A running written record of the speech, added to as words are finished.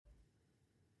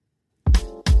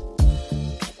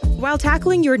While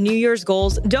tackling your New Year's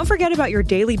goals, don't forget about your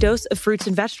daily dose of fruits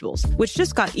and vegetables, which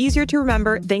just got easier to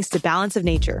remember thanks to Balance of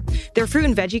Nature. Their fruit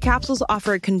and veggie capsules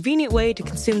offer a convenient way to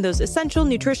consume those essential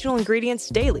nutritional ingredients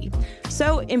daily.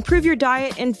 So improve your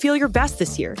diet and feel your best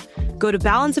this year. Go to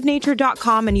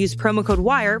balanceofnature.com and use promo code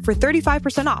WIRE for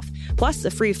 35% off, plus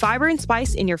a free fiber and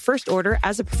spice in your first order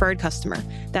as a preferred customer.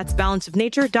 That's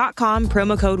balanceofnature.com,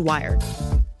 promo code WIRE.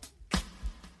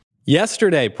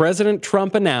 Yesterday, President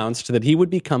Trump announced that he would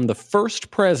become the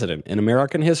first president in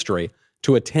American history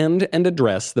to attend and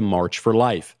address the March for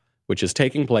Life, which is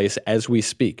taking place as we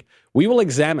speak. We will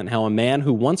examine how a man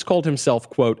who once called himself,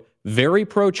 quote, very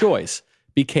pro-choice,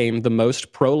 became the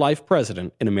most pro-life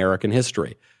president in American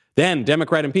history. Then,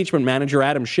 Democrat impeachment manager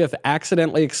Adam Schiff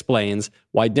accidentally explains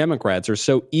why Democrats are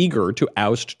so eager to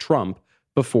oust Trump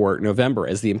before November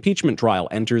as the impeachment trial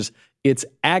enters its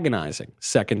agonizing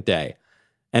second day.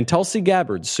 And Tulsi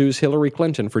Gabbard sues Hillary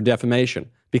Clinton for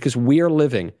defamation because we are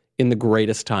living in the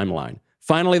greatest timeline.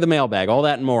 Finally, the mailbag, all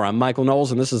that and more. I'm Michael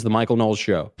Knowles, and this is The Michael Knowles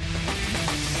Show.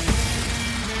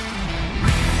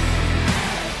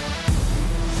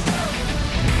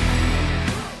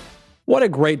 What a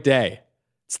great day.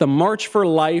 It's the March for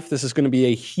Life. This is going to be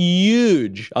a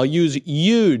huge, I'll use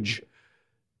huge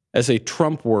as a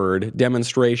Trump word,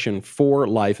 demonstration for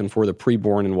life and for the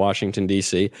preborn in Washington,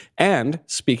 D.C. And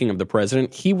speaking of the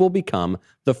president, he will become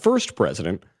the first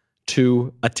president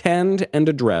to attend and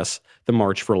address the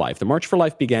March for Life. The March for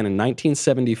Life began in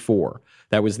 1974.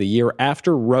 That was the year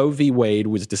after Roe v. Wade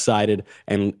was decided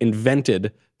and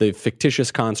invented the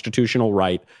fictitious constitutional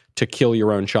right to kill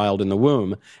your own child in the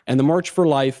womb. And the March for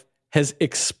Life has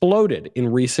exploded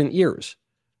in recent years.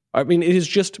 I mean, it is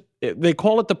just, they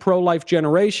call it the pro-life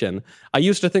generation. I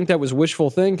used to think that was wishful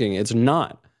thinking. It's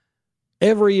not.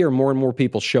 Every year, more and more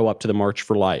people show up to the March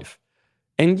for Life.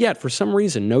 And yet, for some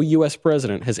reason, no U.S.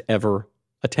 president has ever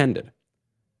attended.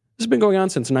 This has been going on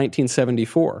since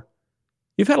 1974.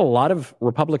 You've had a lot of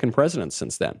Republican presidents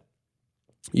since then.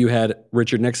 You had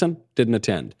Richard Nixon, didn't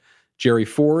attend. Jerry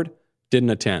Ford, didn't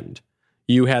attend.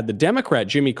 You had the Democrat,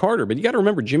 Jimmy Carter, but you got to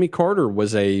remember, Jimmy Carter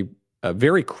was a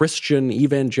very Christian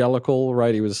evangelical,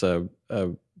 right? He was a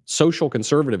social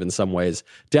conservative in some ways,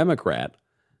 Democrat.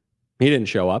 He didn't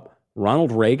show up.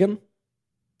 Ronald Reagan,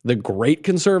 the great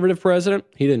conservative president,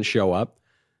 he didn't show up.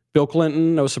 Bill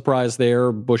Clinton, no surprise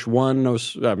there. Bush 1,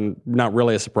 not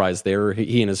really a surprise there.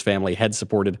 He and his family had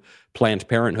supported Planned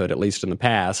Parenthood, at least in the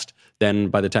past. Then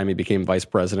by the time he became vice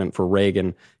president for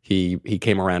Reagan, he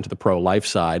came around to the pro-life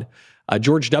side.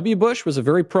 George W. Bush was a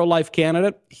very pro-life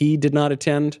candidate. He did not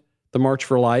attend the March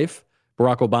for Life.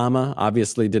 Barack Obama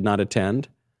obviously did not attend.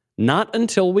 Not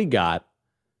until we got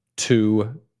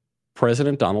to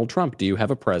President Donald Trump. Do you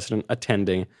have a president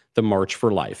attending the March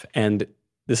for Life? And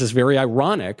this is very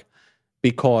ironic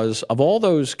because of all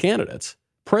those candidates,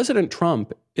 President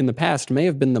Trump in the past may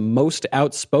have been the most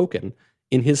outspoken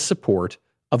in his support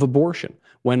of abortion.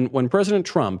 When President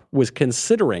Trump was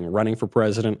considering running for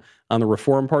president on the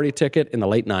Reform Party ticket in the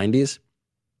late 90s,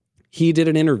 he did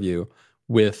an interview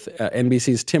with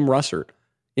NBC's Tim Russert,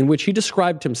 in which he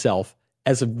described himself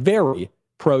as a very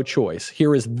pro-choice.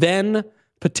 Here is then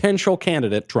potential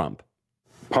candidate Trump.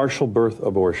 Partial birth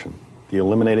abortion, the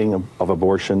eliminating of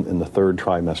abortion in the third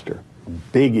trimester,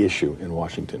 big issue in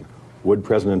Washington. Would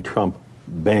President Trump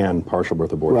ban partial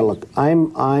birth abortion? Well, look,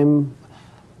 I'm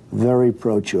very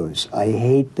pro-choice. I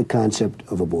hate the concept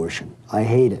of abortion. I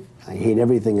hate it. I hate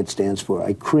everything it stands for.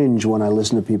 I cringe when I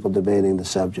listen to people debating the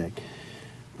subject.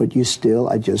 But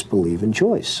I just believe in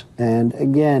choice. And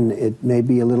again, it may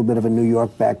be a little bit of a New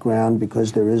York background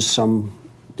because there is some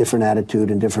different attitude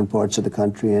in different parts of the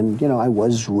country. And, I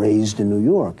was raised in New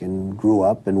York and grew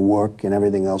up and work and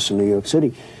everything else in New York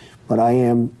City. But I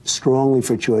am strongly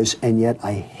for choice, and yet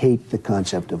I hate the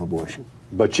concept of abortion.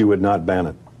 But you would not ban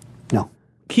it? No.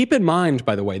 Keep in mind,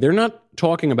 by the way, they're not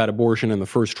talking about abortion in the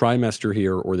first trimester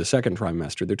here or the second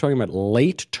trimester. They're talking about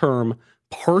late-term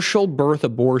partial birth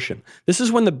abortion. This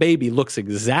is when the baby looks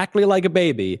exactly like a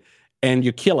baby and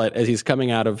you kill it as he's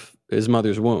coming out of his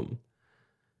mother's womb.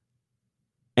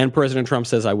 And President Trump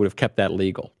says, I would have kept that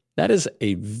legal. That is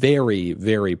a very,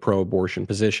 very pro-abortion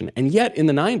position. And yet in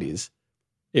the 90s,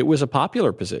 it was a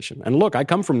popular position. And look, I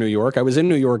come from New York. I was in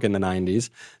New York in the 90s.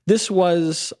 This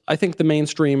was, I think, the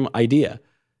mainstream idea.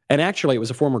 And actually, it was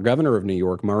a former governor of New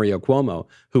York, Mario Cuomo,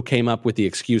 who came up with the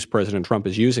excuse President Trump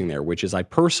is using there, which is, I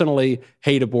personally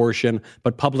hate abortion,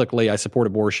 but publicly I support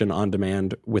abortion on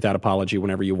demand without apology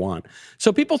whenever you want.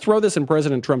 So people throw this in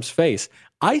President Trump's face.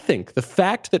 I think the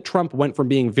fact that Trump went from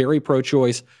being very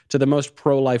pro-choice to the most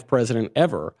pro-life president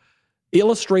ever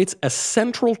illustrates a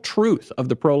central truth of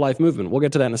the pro-life movement. We'll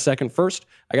get to that in a second. First,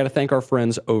 I got to thank our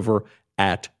friends over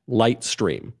at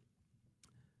Lightstream.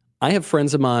 I have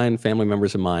friends of mine, family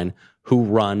members of mine, who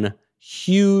run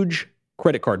huge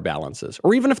credit card balances,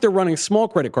 or even if they're running small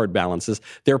credit card balances,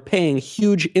 they're paying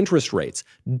huge interest rates.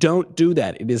 Don't do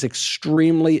that. It is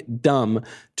extremely dumb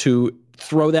to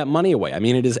throw that money away. I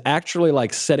mean, it is actually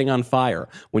like setting on fire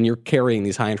when you're carrying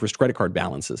these high-interest credit card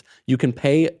balances. You can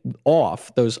pay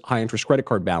off those high-interest credit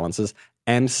card balances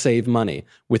and save money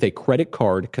with a credit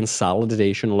card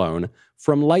consolidation loan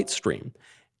from Lightstream.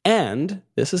 And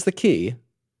this is the key,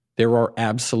 there are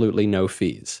absolutely no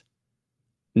fees.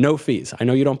 No fees. I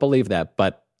know you don't believe that,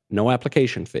 but no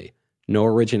application fee, no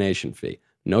origination fee,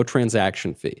 no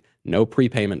transaction fee, no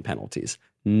prepayment penalties,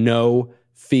 no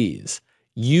fees.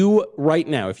 You, right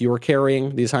now, if you are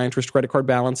carrying these high-interest credit card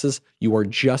balances, you are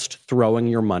just throwing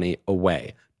your money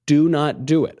away. Do not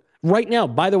do it. Right now,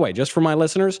 by the way, just for my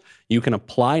listeners, you can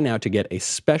apply now to get a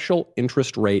special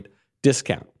interest rate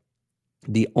discount.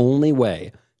 The only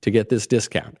way to get this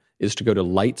discount is to go to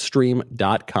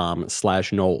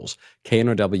lightstream.com/Knowles, Knowles.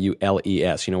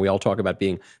 You know, we all talk about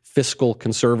being fiscal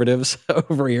conservatives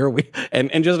over here.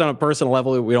 And just on a personal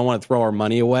level, we don't want to throw our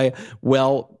money away.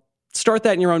 Well, start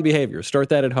that in your own behavior. Start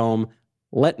that at home.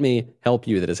 Let me help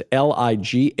you. That is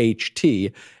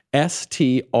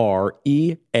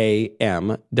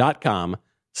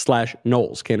lightstream.com/Knowles,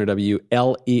 Knowles.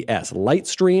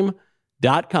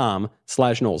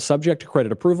 Lightstream.com/Knowles. Subject to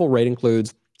credit approval. Rate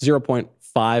includes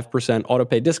 0.5%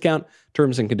 autopay discount.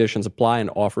 Terms and conditions apply, and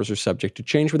offers are subject to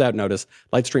change without notice.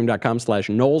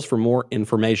 Lightstream.com/Knowles for more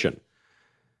information.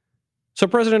 So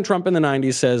President Trump in the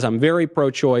 90s says, I'm very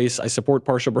pro-choice. I support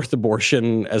partial birth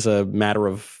abortion as a matter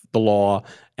of the law,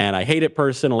 and I hate it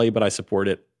personally, but I support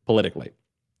it politically.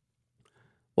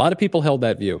 A lot of people held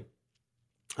that view.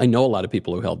 I know a lot of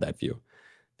people who held that view.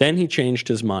 Then he changed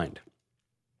his mind.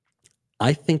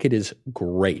 I think it is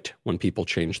great when people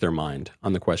change their mind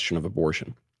on the question of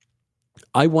abortion.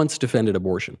 I once defended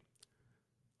abortion.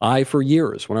 For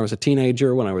years, when I was a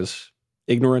teenager, when I was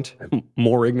ignorant,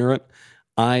 more ignorant,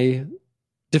 I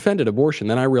defended abortion.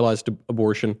 Then I realized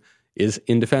abortion is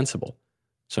indefensible.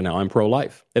 So now I'm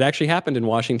pro-life. It actually happened in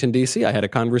Washington, D.C. I had a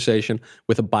conversation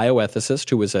with a bioethicist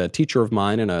who was a teacher of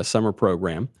mine in a summer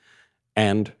program,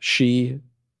 and she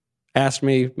asked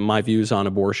me my views on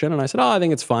abortion, and I said, I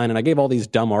think it's fine, and I gave all these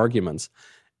dumb arguments,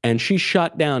 and she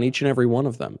shut down each and every one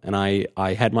of them, and I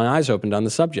had my eyes opened on the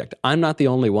subject. I'm not the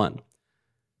only one.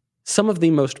 Some of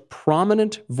the most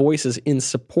prominent voices in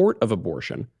support of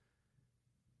abortion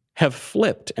have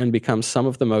flipped and become some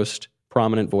of the most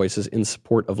prominent voices in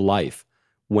support of life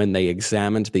when they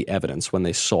examined the evidence, when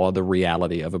they saw the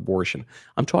reality of abortion.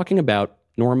 I'm talking about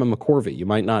Norma McCorvey. You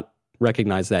might not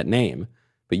recognize that name,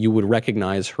 but you would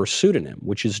recognize her pseudonym,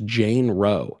 which is Jane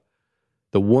Roe,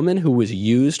 the woman who was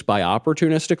used by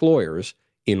opportunistic lawyers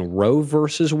in Roe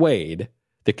versus Wade,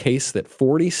 the case that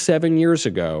 47 years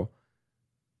ago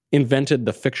invented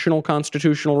the fictional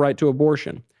constitutional right to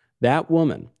abortion. That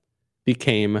woman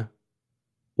became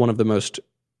one of the most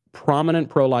prominent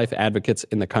pro-life advocates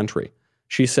in the country.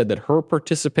 She said that her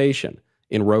participation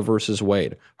in Roe versus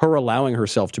Wade, her allowing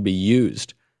herself to be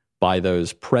used by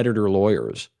those predator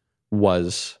lawyers,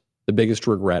 was the biggest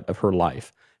regret of her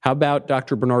life. How about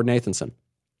Dr. Bernard Nathanson?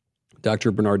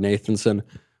 Dr. Bernard Nathanson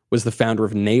was the founder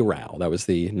of NARAL. That was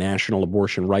the National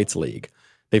Abortion Rights League.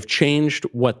 They've changed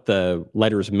what the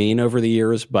letters mean over the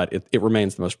years, but it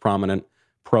remains the most prominent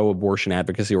pro-abortion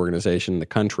advocacy organization in the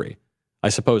country, I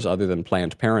suppose, other than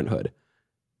Planned Parenthood.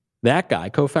 That guy,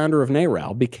 co-founder of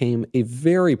NARAL, became a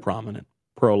very prominent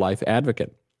pro-life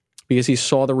advocate because he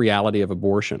saw the reality of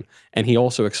abortion, and he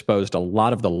also exposed a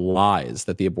lot of the lies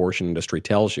that the abortion industry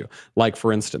tells you. Like,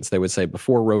 for instance, they would say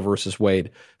before Roe versus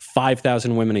Wade,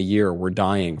 5,000 women a year were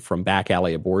dying from back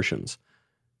alley abortions.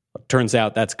 It turns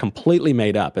out that's completely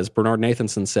made up. As Bernard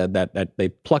Nathanson said, that they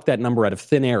plucked that number out of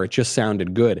thin air. It just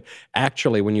sounded good.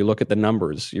 Actually, when you look at the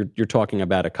numbers, you're talking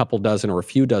about a couple dozen or a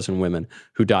few dozen women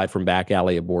who died from back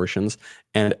alley abortions.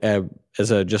 And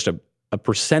as a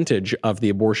percentage of the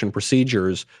abortion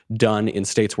procedures done in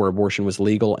states where abortion was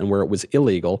legal and where it was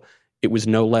illegal, it was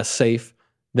no less safe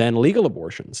than legal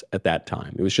abortions at that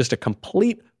time. It was just a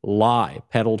complete lie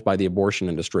peddled by the abortion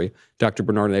industry. Dr.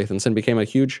 Bernard Nathanson became a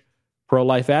huge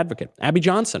pro-life advocate. Abby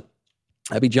Johnson.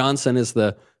 Abby Johnson is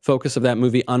the focus of that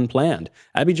movie Unplanned.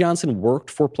 Abby Johnson worked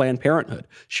for Planned Parenthood.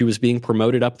 She was being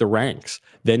promoted up the ranks.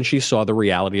 Then she saw the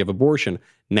reality of abortion.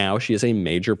 Now she is a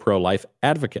major pro-life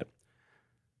advocate.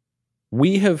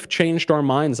 We have changed our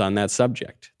minds on that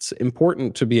subject. It's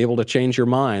important to be able to change your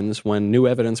minds when new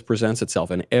evidence presents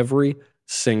itself. And every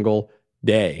single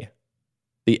day,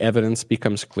 the evidence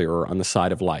becomes clearer on the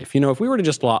side of life. You know, if we were to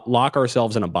just lock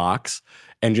ourselves in a box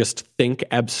and just think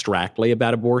abstractly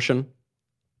about abortion,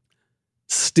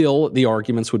 still the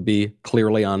arguments would be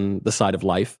clearly on the side of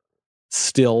life.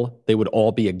 Still, they would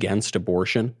all be against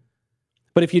abortion.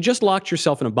 But if you just locked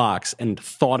yourself in a box and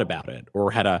thought about it,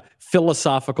 or had a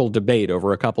philosophical debate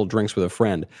over a couple drinks with a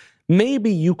friend,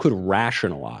 maybe you could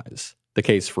rationalize the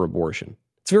case for abortion.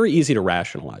 It's very easy to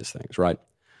rationalize things, right?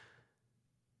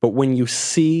 But when you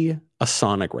see a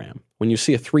sonogram, when you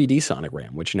see a 3D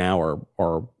sonogram, which now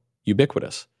are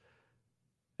ubiquitous,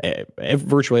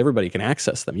 virtually everybody can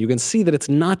access them, you can see that it's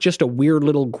not just a weird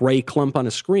little gray clump on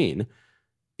a screen.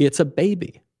 It's a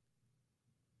baby.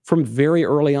 From very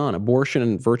early on, abortion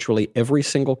in virtually every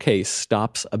single case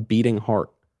stops a beating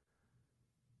heart.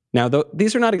 Now,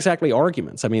 these are not exactly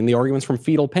arguments. I mean, the arguments from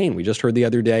fetal pain. We just heard the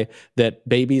other day that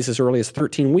babies as early as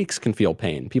 13 weeks can feel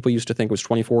pain. People used to think it was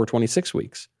 24 or 26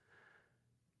 weeks.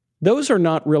 Those are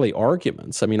not really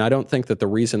arguments. I mean, I don't think that the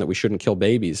reason that we shouldn't kill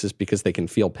babies is because they can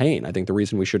feel pain. I think the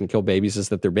reason we shouldn't kill babies is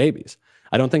that they're babies.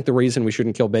 I don't think the reason we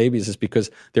shouldn't kill babies is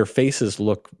because their faces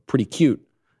look pretty cute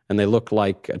and they look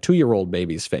like a 2-year-old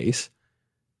baby's face.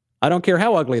 I don't care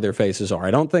how ugly their faces are.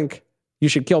 I don't think you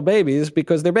should kill babies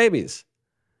because they're babies.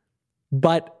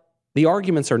 But the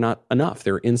arguments are not enough.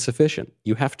 They're insufficient.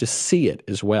 You have to see it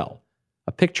as well.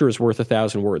 A picture is worth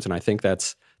 1,000 words, and I think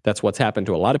that's what's happened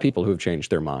to a lot of people who have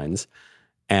changed their minds.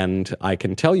 And I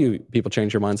can tell you people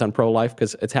change their minds on pro-life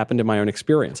because it's happened in my own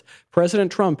experience.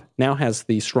 President Trump now has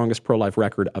the strongest pro-life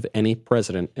record of any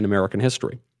president in American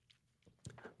history.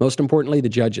 Most importantly, the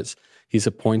judges. He's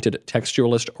appointed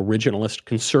textualist, originalist,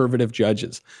 conservative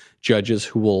judges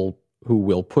who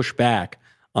will push back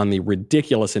on the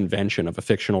ridiculous invention of a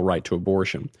fictional right to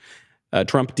abortion.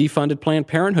 Trump defunded Planned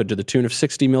Parenthood to the tune of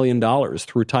 $60 million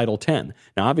through Title X.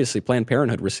 Now, obviously, Planned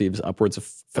Parenthood receives upwards of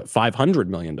 $500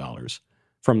 million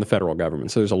from the federal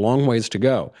government. So there's a long ways to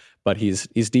go, but he's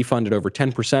defunded over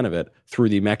 10% of it through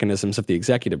the mechanisms of the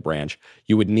executive branch.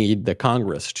 You would need the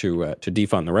Congress to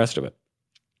defund the rest of it.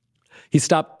 He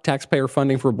stopped taxpayer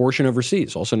funding for abortion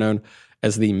overseas, also known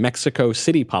as the Mexico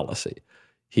City policy.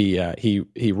 He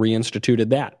reinstituted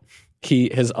that. He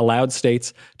has allowed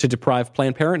states to deprive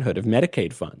Planned Parenthood of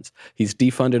Medicaid funds. He's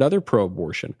defunded other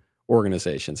pro-abortion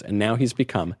organizations, and now he's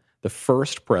become the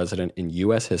first president in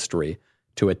U.S. history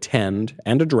to attend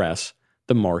and address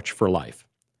the March for Life.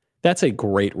 That's a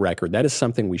great record. That is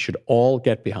something we should all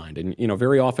get behind. And, you know,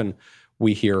 very often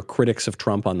we hear critics of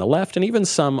Trump on the left and even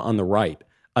some on the right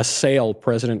assail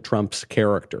President Trump's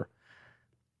character.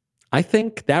 I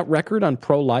think that record on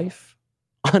pro-life,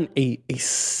 on a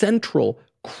central,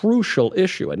 crucial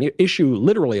issue, an issue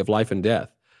literally of life and death,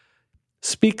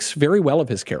 speaks very well of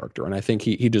his character, and I think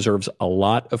he deserves a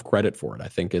lot of credit for it. I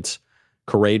think it's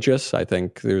courageous. I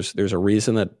think there's a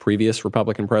reason that previous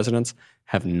Republican presidents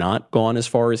have not gone as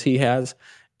far as he has,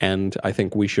 and I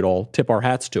think we should all tip our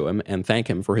hats to him and thank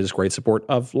him for his great support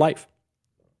of life.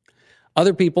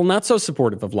 Other people not so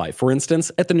supportive of life. For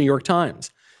instance, at the New York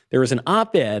Times, there is an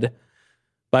op-ed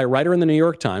by a writer in the New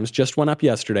York Times, just went up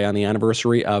yesterday on the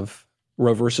anniversary of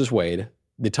Roe versus Wade.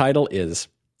 The title is,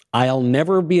 "I'll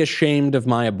Never Be Ashamed of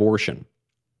My Abortion."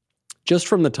 Just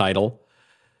from the title,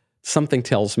 something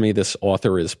tells me this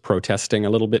author is protesting a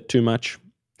little bit too much.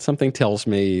 Something tells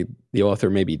me the author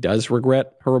maybe does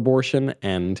regret her abortion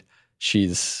and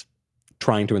she's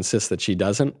trying to insist that she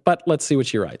doesn't. But let's see what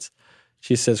she writes.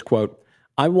 She says, quote,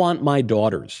 "I want my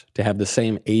daughters to have the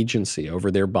same agency over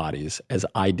their bodies as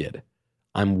I did.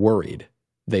 I'm worried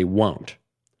they won't.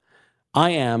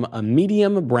 I am a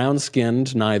medium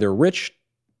brown-skinned, neither rich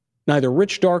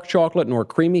dark chocolate nor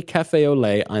creamy cafe au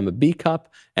lait. I'm a B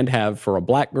cup and have, for a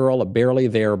black girl, a barely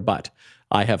there butt.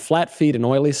 I have flat feet and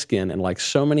oily skin, and like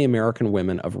so many American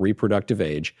women of reproductive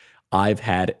age, I've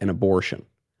had an abortion."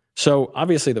 So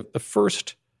obviously the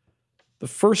first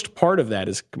part of that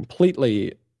is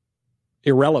completely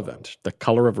irrelevant. The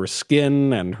color of her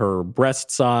skin and her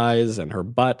breast size and her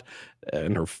butt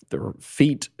and her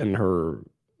feet and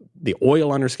the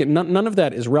oil on her skin, none of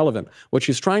that is relevant. What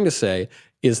she's trying to say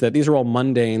is that these are all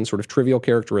mundane, sort of trivial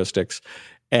characteristics,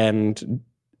 and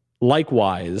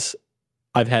likewise,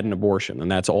 I've had an abortion,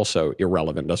 and that's also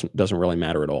irrelevant, doesn't really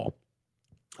matter at all.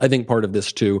 I think part of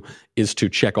this, too, is to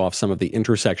check off some of the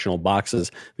intersectional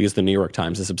boxes because the New York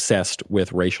Times is obsessed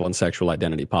with racial and sexual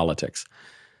identity politics.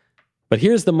 But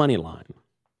here's the money line,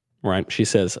 right? She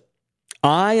says,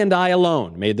 "I and I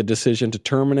alone made the decision to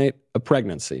terminate a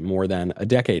pregnancy more than a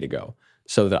decade ago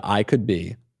so that I could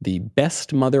be the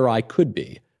best mother I could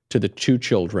be to the 2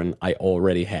 children I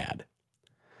already had."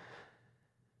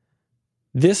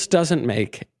 This doesn't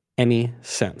make any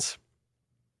sense.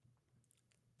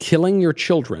 killing your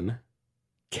children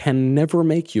can never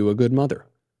make you a good mother.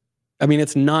 I mean,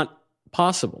 it's not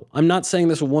possible. I'm not saying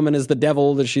this woman is the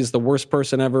devil, that she's the worst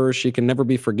person ever. She can never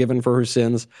be forgiven for her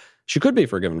sins. She could be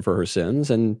forgiven for her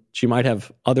sins, and she might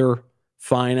have other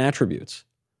fine attributes.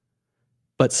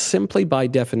 But simply by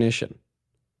definition,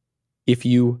 if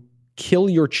you kill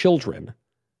your children,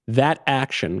 that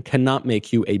action cannot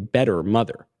make you a better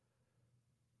mother.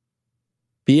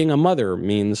 Being a mother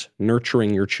means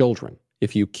nurturing your children.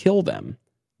 If you kill them,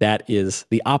 that is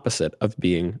the opposite of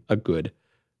being a good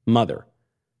mother.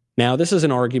 Now, this is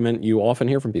an argument you often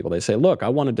hear from people. They say, look, I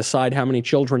want to decide how many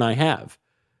children I have.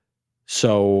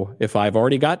 So if I've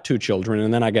already got 2 children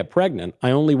and then I get pregnant,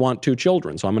 I only want 2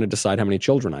 children. So I'm going to decide how many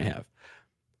children I have.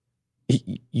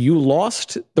 You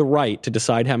lost the right to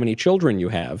decide how many children you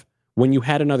have when you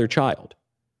had another child.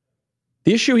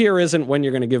 The issue here isn't when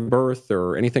you're going to give birth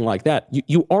or anything like that.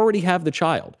 You already have the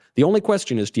child. The only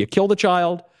question is, do you kill the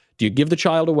child? Do you give the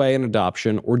child away in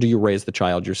adoption? Or do you raise the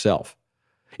child yourself?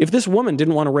 If this woman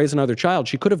didn't want to raise another child,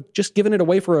 she could have just given it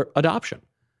away for adoption.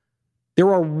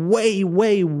 There are way,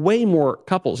 way, way more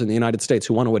couples in the United States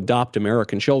who want to adopt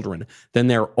American children than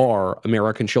there are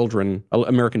American children,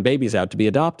 American babies out to be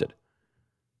adopted.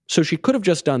 So she could have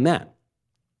just done that.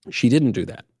 She didn't do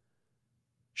that.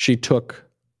 She took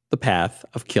the path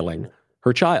of killing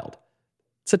her child.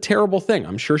 It's a terrible thing.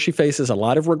 I'm sure she faces a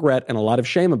lot of regret and a lot of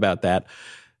shame about that.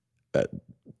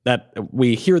 That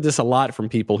we hear this a lot from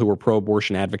people who were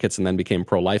pro-abortion advocates and then became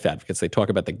pro-life advocates. They talk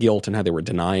about the guilt and how they were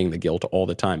denying the guilt all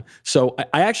the time. So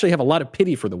I actually have a lot of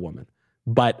pity for the woman,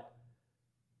 but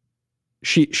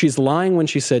she's lying when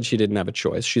she said she didn't have a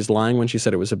choice. She's lying when she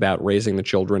said it was about raising the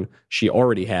children she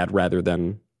already had rather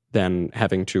than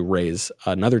having to raise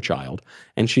another child.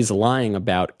 And she's lying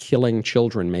about killing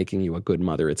children making you a good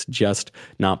mother. It's just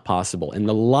not possible. And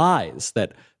the lies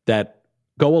that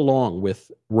go along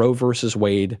with Roe versus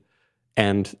Wade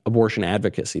and abortion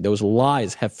advocacy, those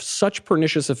lies have such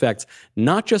pernicious effects,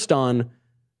 not just on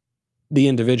the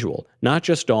individual, not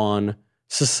just on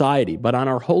society, but on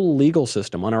our whole legal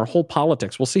system, on our whole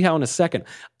politics. We'll see how in a second.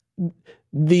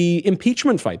 The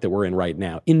impeachment fight that we're in right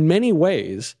now, in many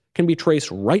ways, can be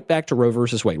traced right back to Roe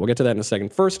versus Wade. We'll get to that in a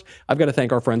second. First, I've got to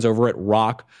thank our friends over at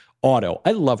Rock Auto.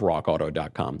 I love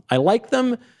rockauto.com. I like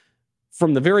them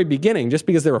from the very beginning just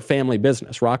because they're a family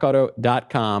business.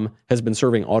 rockauto.com has been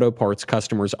serving auto parts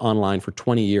customers online for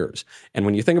 20 years. And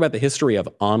when you think about the history of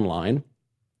online,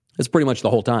 it's pretty much the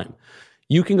whole time.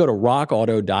 You can go to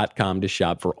rockauto.com to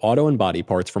shop for auto and body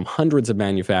parts from hundreds of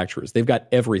manufacturers. They've got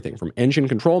everything from engine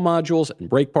control modules and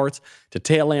brake parts to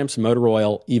tail lamps, motor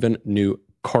oil, even new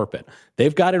carpet.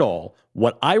 They've got it all.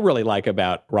 What I really like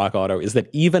about Rock Auto is that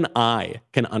even I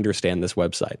can understand this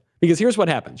website. Because here's what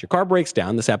happens. Your car breaks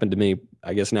down. This happened to me,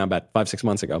 I guess now about 5-6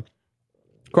 months ago.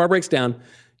 Car breaks down.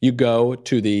 You go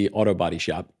to the auto body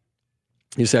shop.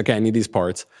 You say, okay, I need these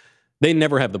parts. They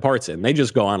never have the parts in. They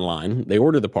just go online, they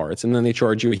order the parts, and then they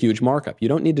charge you a huge markup. You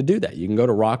don't need to do that. You can go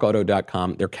to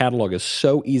rockauto.com. Their catalog is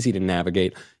so easy to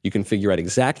navigate. You can figure out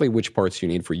exactly which parts you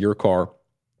need for your car,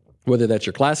 whether that's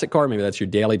your classic car, maybe that's your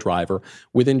daily driver.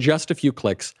 Within just a few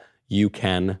clicks, you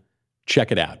can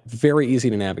check it out. Very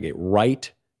easy to navigate.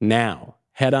 Right now,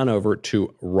 head on over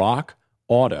to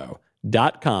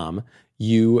rockauto.com.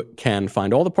 You can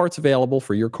find all the parts available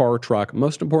for your car or truck.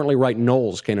 Most importantly, write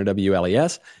Knowles,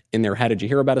 Knowles, in their How Did You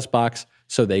Hear About Us box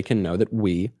so they can know that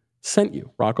we sent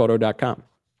you. rockauto.com.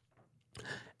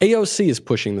 AOC is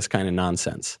pushing this kind of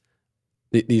nonsense,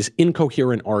 these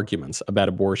incoherent arguments about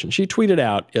abortion. She tweeted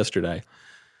out yesterday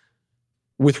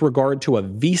with regard to a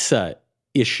visa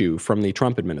issue from the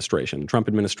Trump administration. The Trump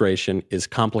administration is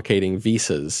complicating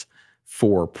visas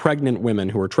for pregnant women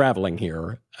who are traveling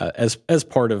here as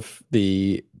part of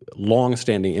the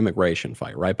long-standing immigration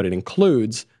fight, right? But it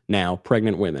includes now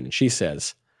pregnant women. And she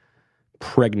says,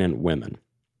 pregnant women.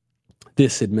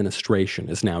 This administration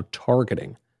is now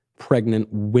targeting pregnant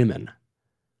women.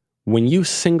 When you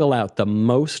single out the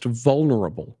most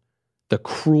vulnerable, the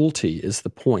cruelty is the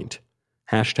point.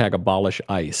 Hashtag abolish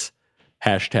ICE.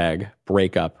 Hashtag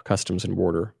break up Customs and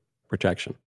Border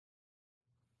Protection.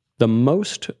 The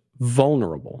most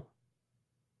vulnerable.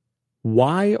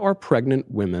 Why are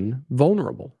pregnant women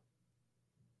vulnerable?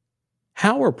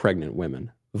 How are pregnant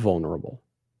women vulnerable?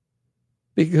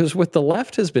 Because what the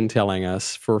left has been telling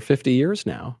us for 50 years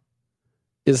now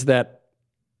is that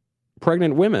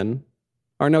pregnant women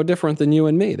are no different than you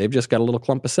and me. They've just got a little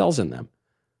clump of cells in them.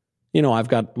 You know, I've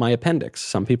got my appendix.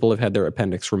 Some people have had their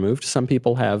appendix removed. Some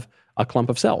people have a clump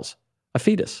of cells, a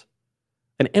fetus,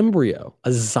 an embryo, a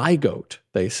zygote,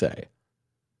 they say.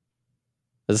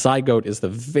 A zygote is the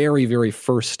very, very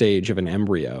first stage of an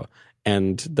embryo.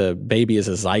 and the baby is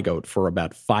a zygote for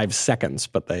about 5 seconds,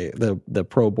 but the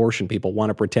pro-abortion people want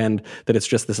to pretend that it's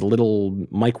just this little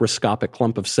microscopic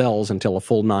clump of cells until a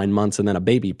full 9 months, and then a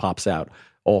baby pops out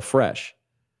all fresh.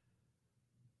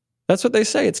 That's what they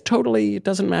say. It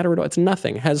doesn't matter at all. It's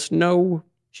nothing. It has no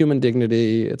human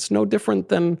dignity. It's no different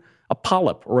than a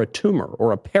polyp or a tumor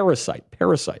or a parasite.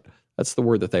 Parasite. That's the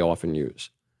word that they often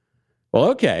use. Well,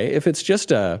 okay, if it's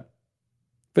just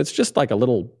like a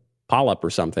little polyp or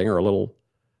something, or a little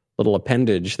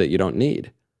appendage that you don't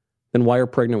need, then why are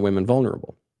pregnant women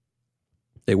vulnerable?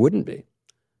 They wouldn't be.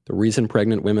 The reason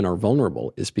pregnant women are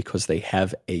vulnerable is because they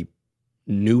have a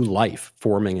new life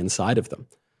forming inside of them.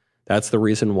 That's the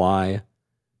reason why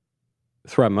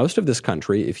throughout most of this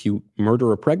country, if you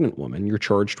murder a pregnant woman, you're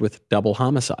charged with double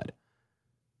homicide.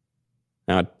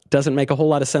 Now, it doesn't make a whole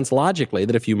lot of sense logically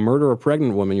that if you murder a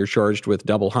pregnant woman, you're charged with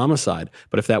double homicide.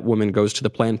 But if that woman goes to the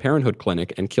Planned Parenthood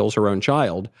clinic and kills her own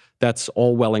child, that's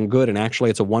all well and good. And actually,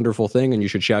 it's a wonderful thing, and you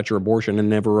should shout your abortion and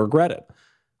never regret it.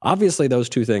 Obviously, those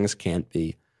two things can't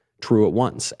be true at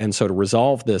once. And so to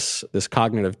resolve this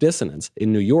cognitive dissonance,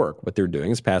 in New York, what they're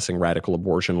doing is passing radical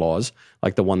abortion laws,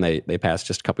 like the one they passed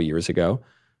just a couple years ago,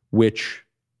 which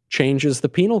changes the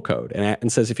penal code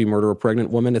and says if you murder a pregnant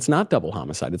woman, it's not double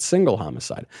homicide, it's single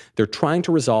homicide. They're trying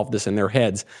to resolve this in their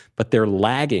heads, but they're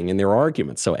lagging in their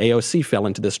arguments. So AOC fell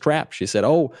into this trap. She said,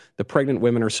 the pregnant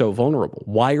women are so vulnerable.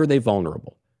 Why are they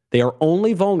vulnerable? They are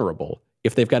only vulnerable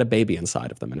if they've got a baby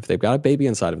inside of them. And if they've got a baby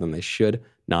inside of them, they should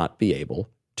not be able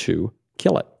to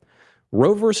kill it.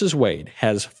 Roe versus Wade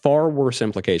has far worse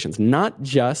implications, not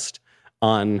just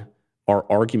on our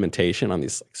argumentation, on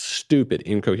these stupid,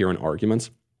 incoherent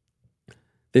arguments.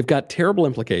 They've got terrible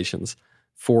implications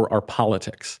for our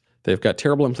politics. They've got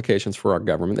terrible implications for our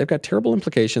government. They've got terrible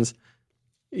implications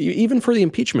even for the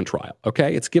impeachment trial,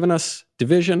 okay? It's given us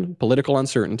division, political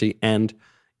uncertainty, and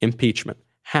impeachment.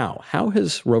 How? How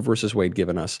has Roe versus Wade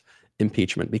given us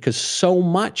impeachment? Because so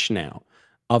much now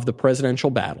of the presidential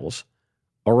battles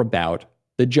are about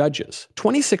the judges.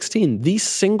 2016, the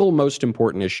single most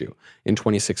important issue in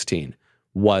 2016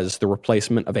 was the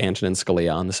replacement of Antonin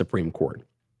Scalia on the Supreme Court.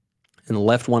 And the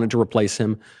left wanted to replace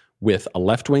him with a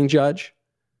left-wing judge,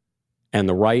 and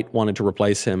the right wanted to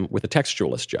replace him with a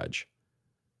textualist judge.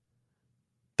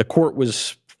 The court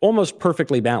was almost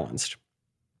perfectly balanced,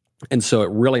 and so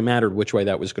it really mattered which way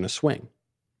that was going to swing.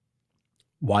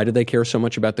 Why do they care so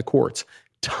much about the courts?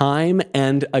 Time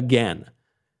and again,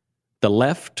 the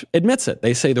left admits it.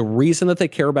 They say the reason that they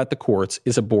care about the courts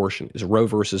is abortion, is Roe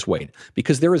versus Wade,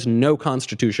 because there is no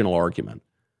constitutional argument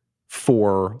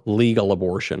for legal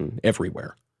abortion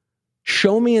everywhere.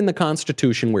 Show me in the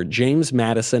Constitution where James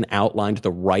Madison outlined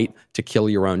the right to kill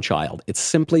your own child. It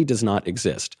simply does not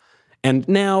exist. And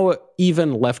now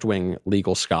even left-wing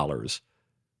legal scholars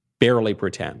barely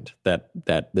pretend that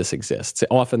this exists.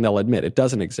 Often they'll admit it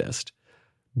doesn't exist,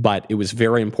 but it was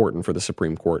very important for the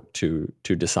Supreme Court to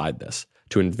decide this,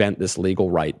 to invent this legal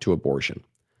right to abortion.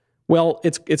 Well,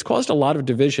 it's caused a lot of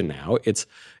division now. It's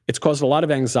caused a lot of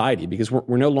anxiety because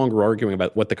we're no longer arguing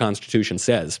about what the Constitution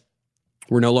says.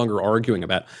 We're no longer arguing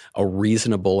about a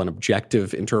reasonable and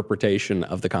objective interpretation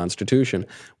of the Constitution.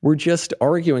 We're just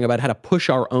arguing about how to push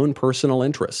our own personal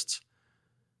interests.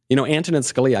 You know, Antonin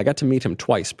Scalia, I got to meet him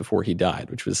twice before he died,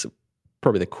 which was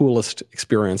probably the coolest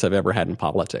experience I've ever had in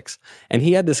politics. And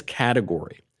he had this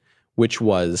category, which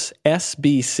was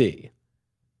SBC.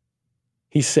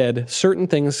 He said certain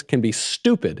things can be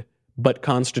stupid but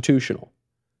constitutional.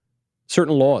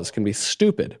 Certain laws can be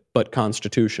stupid but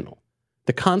constitutional.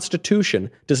 The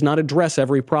Constitution does not address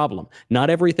every problem.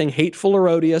 Not everything hateful or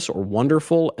odious or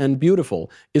wonderful and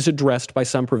beautiful is addressed by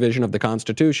some provision of the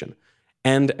Constitution.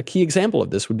 And a key example of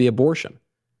this would be abortion.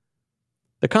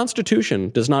 The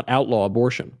Constitution does not outlaw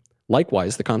abortion.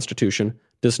 Likewise, the Constitution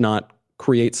does not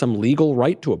create some legal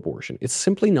right to abortion. It's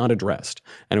simply not addressed.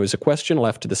 And it was a question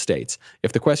left to the states.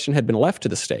 If the question had been left to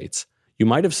the states, you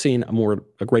might have seen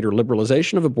a greater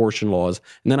liberalization of abortion laws.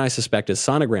 And then I suspect as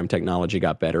sonogram technology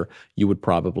got better, you would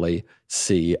probably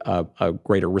see a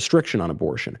greater restriction on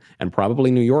abortion. And probably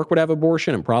New York would have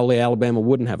abortion, and probably Alabama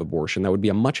wouldn't have abortion. That would be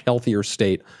a much healthier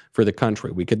state for the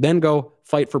country. We could then go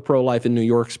fight for pro-life in New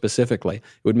York specifically.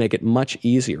 It would make it much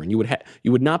easier. And you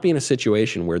would not be in a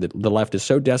situation where the left is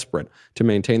so desperate to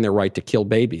maintain their right to kill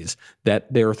babies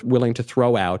that they're willing to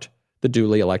throw out the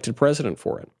duly elected president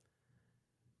for it.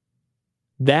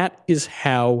 That is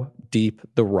how deep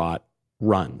the rot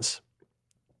runs.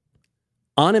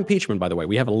 On impeachment, by the way,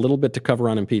 we have a little bit to cover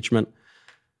on impeachment.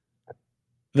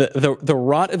 The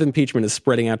rot of impeachment is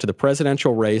spreading out to the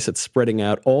presidential race. It's spreading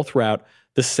out all throughout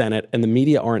the Senate, and the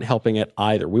media aren't helping it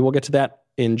either. We will get to that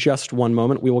in just one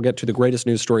moment. We will get to the greatest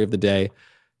news story of the day,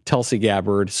 Tulsi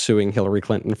Gabbard suing Hillary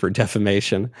Clinton for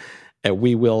defamation.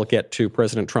 We will get to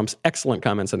President Trump's excellent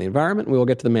comments on the environment. We will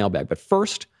get to the mailbag. But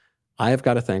first, I have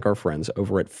got to thank our friends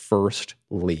over at First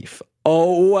Leaf.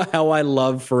 Oh, how I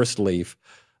love First Leaf,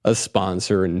 a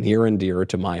sponsor near and dear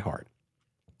to my heart.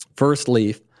 First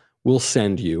Leaf will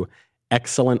send you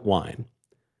excellent wine.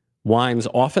 Wines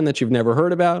often that you've never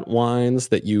heard about, wines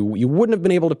that you wouldn't have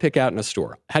been able to pick out in a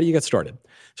store. How do you get started?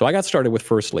 So I got started with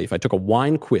First Leaf. I took a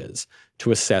wine quiz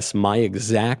to assess my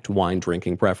exact wine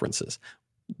drinking preferences,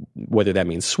 whether that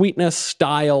means sweetness,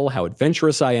 style, how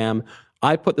adventurous I am.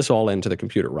 I put this all into the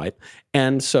computer, right?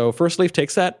 And so First Leaf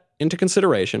takes that into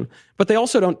consideration, but they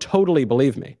also don't totally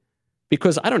believe me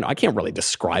because I don't know, I can't really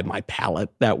describe my palate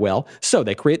that well. So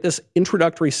they create this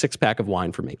introductory 6-pack of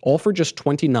wine for me, all for just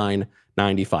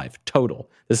 $29.95 total.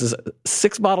 This is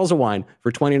 6 bottles of wine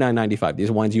for $29.95.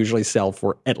 These wines usually sell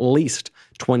for at least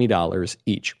 $20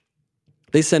 each.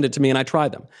 They send it to me and I try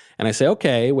them. And I say,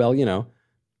 okay, well,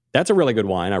 that's a really good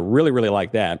wine. I really, really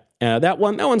like that. That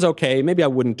one's okay. Maybe I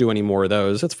wouldn't do any more of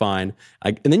those. That's fine.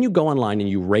 And then you go online and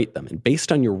you rate them. And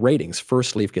based on your ratings,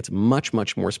 First Leaf gets much,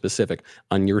 much more specific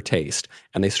on your taste.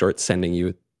 And they start sending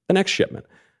you the next shipment.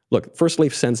 Look, First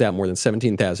Leaf sends out more than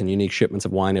 17,000 unique shipments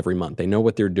of wine every month. They know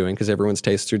what they're doing because everyone's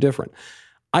tastes are different.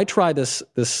 I tried this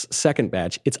second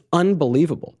batch. It's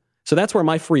unbelievable. So that's where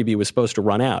my freebie was supposed to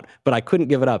run out, but I couldn't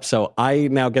give it up. So I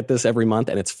now get this every month,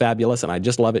 and it's fabulous, and I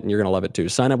just love it, and you're going to love it too.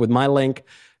 Sign up with my link,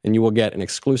 and you will get an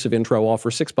exclusive intro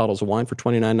offer, 6 bottles of wine for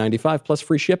 $29.95 plus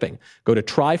free shipping. Go to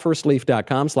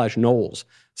tryfirstleaf.com/Knowles.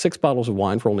 6 bottles of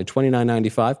wine for only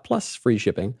 $29.95 plus free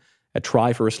shipping at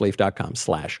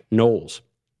tryfirstleaf.com/Knowles.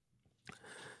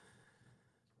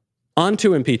 On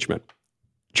to impeachment.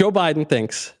 Joe Biden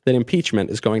thinks that impeachment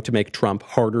is going to make Trump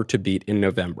harder to beat in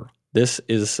November. This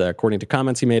is according to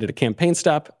comments he made at a campaign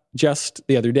stop just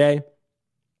the other day.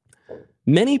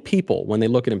 Many people, when they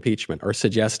look at impeachment, are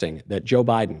suggesting that Joe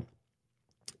Biden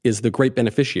is the great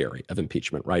beneficiary of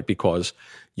impeachment, right? Because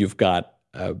you've got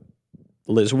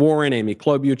Liz Warren, Amy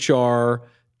Klobuchar,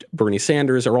 Bernie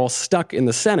Sanders are all stuck in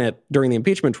the Senate during the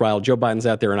impeachment trial. Joe Biden's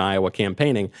out there in Iowa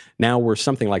campaigning. Now we're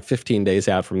something like 15 days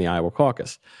out from the Iowa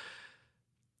caucus.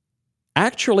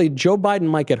 Actually, Joe Biden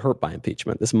might get hurt by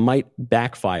impeachment. This might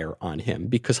backfire on him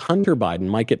because Hunter Biden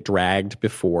might get dragged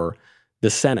before the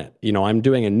Senate. I'm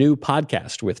doing a new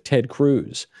podcast with Ted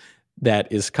Cruz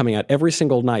that is coming out every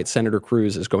single night. Senator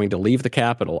Cruz is going to leave the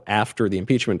Capitol after the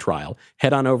impeachment trial,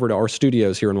 head on over to our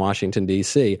studios here in Washington,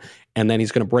 D.C., and then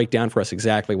he's going to break down for us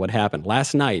exactly what happened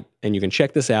last night. And you can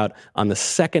check this out on the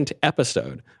second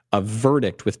episode of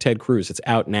Verdict with Ted Cruz. It's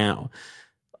out now.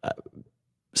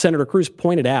 Senator Cruz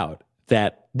pointed out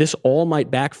that this all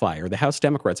might backfire. The House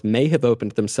Democrats may have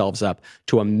opened themselves up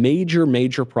to a major,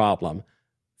 major problem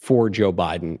for Joe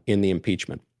Biden in the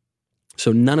impeachment.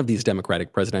 So none of these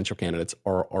Democratic presidential candidates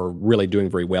are really doing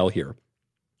very well here.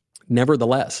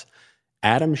 Nevertheless,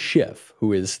 Adam Schiff,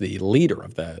 who is the leader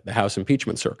of the House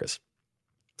impeachment circus,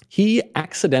 he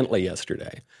accidentally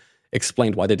yesterday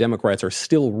explained why the Democrats are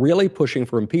still really pushing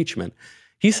for impeachment.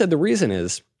 He said the reason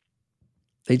is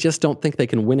they just don't think they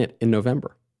can win it in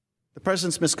November. The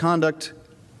president's misconduct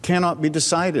cannot be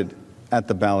decided at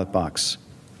the ballot box,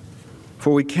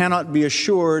 for we cannot be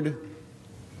assured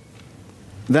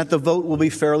that the vote will be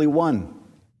fairly won.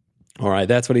 All right,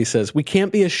 that's what he says. We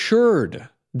can't be assured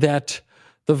that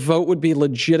the vote would be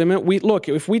legitimate. We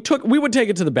would take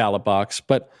it to the ballot box,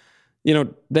 but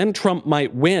then Trump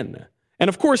might win. And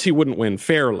of course, he wouldn't win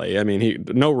fairly. I mean,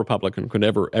 no Republican could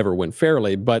ever win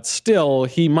fairly, but still,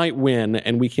 he might win,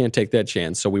 and we can't take that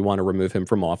chance. So we want to remove him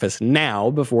from office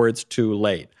now before it's too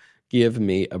late. Give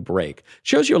me a break.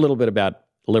 Shows you a little bit about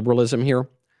liberalism here.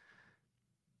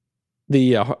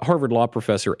 The Harvard law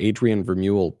professor Adrian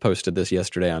Vermeule posted this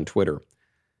yesterday on Twitter.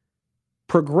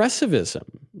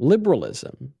 Progressivism,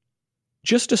 liberalism,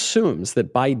 just assumes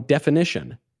that by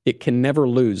definition, it can never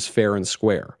lose fair and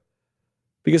square.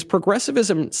 Because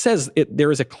progressivism says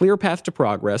there is a clear path to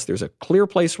progress. There's a clear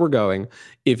place we're going.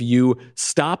 If you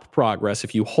stop progress,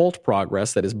 if you halt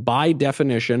progress, that is by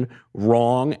definition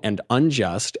wrong and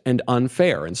unjust and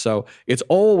unfair. And so it's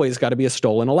always got to be a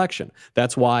stolen election.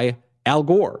 That's why Al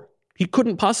Gore, he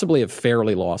couldn't possibly have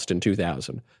fairly lost in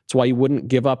 2000. That's why he wouldn't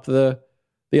give up the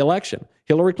election.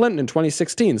 Hillary Clinton in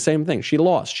 2016, same thing. She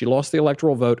lost. She lost the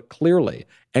electoral vote clearly.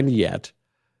 And yet,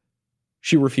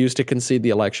 she refused to concede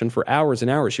the election for hours and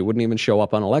hours. She wouldn't even show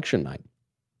up on election night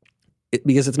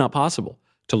because it's not possible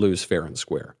to lose fair and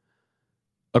square,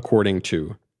 according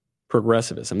to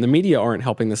progressivism. The media aren't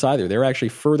helping this either. They're actually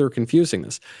further confusing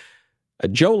this.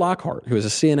 Joe Lockhart, who is a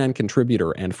CNN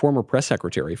contributor and former press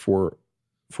secretary for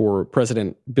for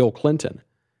President Bill Clinton,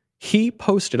 he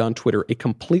posted on Twitter a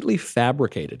completely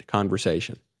fabricated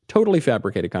conversation, totally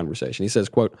fabricated conversation. He says,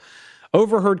 quote,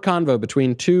 "Overheard convo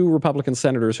between two Republican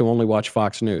senators who only watch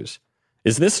Fox News.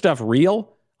 Is this stuff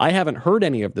real? I haven't heard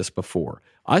any of this before.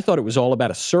 I thought it was all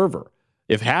about a server.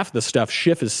 If half the stuff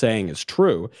Schiff is saying is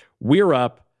true, we're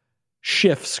up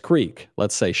Schiff's Creek."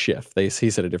 Let's say Schiff. He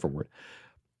said a different word.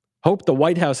 "Hope the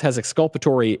White House has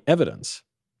exculpatory evidence."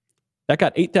 That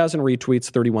got 8,000 retweets,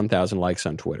 31,000 likes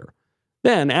on Twitter.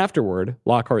 Then afterward,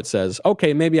 Lockhart says,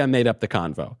 "Okay, maybe I made up the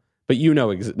convo, but you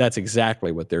know that's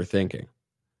exactly what they're thinking."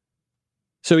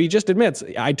 So he just admits,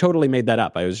 I totally made that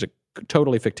up. I was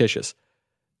totally fictitious.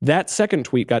 That second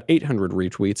tweet got 800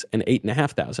 retweets and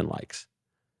 8,500 likes.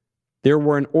 There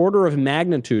were an order of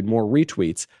magnitude more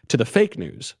retweets to the fake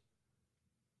news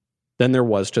than there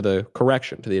was to the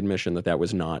correction, to the admission that that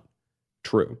was not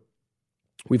true.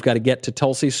 We've got to get to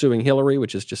Tulsi suing Hillary,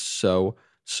 which is just so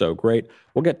great.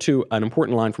 We'll get to an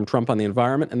important line from Trump on the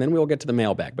environment, and then we'll get to the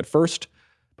mailbag. But first,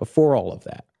 before all of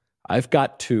that, I've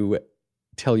got to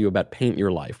tell you about Paint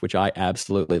Your Life, which I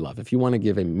absolutely love. If you want to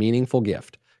give a meaningful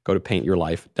gift, go to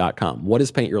paintyourlife.com. What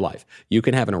is Paint Your Life? You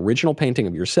can have an original painting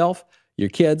of yourself, your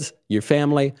kids, your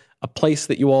family, a place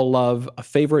that you all love, a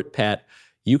favorite pet.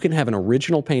 You can have an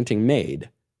original painting made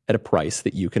at a price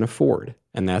that you can afford,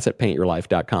 and that's at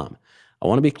paintyourlife.com. I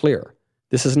want to be clear.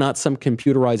 This is not some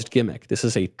computerized gimmick. This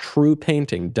is a true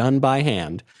painting done by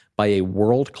hand by a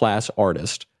world-class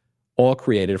artist, all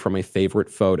created from a favorite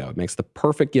photo. It makes the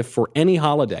perfect gift for any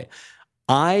holiday.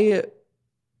 I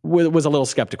was a little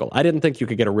skeptical. I didn't think you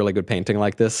could get a really good painting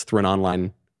like this through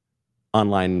an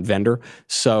online vendor.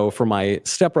 So for my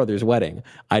stepbrother's wedding,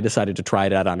 I decided to try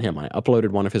it out on him. I uploaded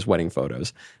one of his wedding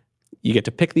photos. You get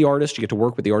to pick the artist. You get to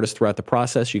work with the artist throughout the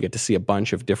process. You get to see a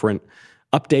bunch of different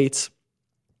updates.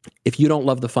 If you don't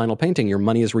love the final painting, your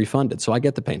money is refunded. So I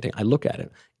get the painting. I look at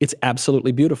it. It's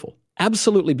absolutely beautiful.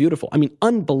 Absolutely beautiful. I mean,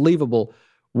 unbelievable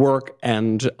work.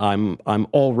 And I'm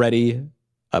already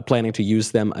planning to use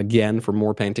them again for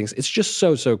more paintings. It's just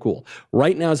so cool.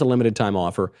 Right now is a limited time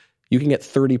offer. You can get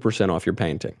 30% off your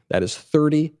painting. That is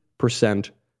 30%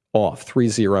 off,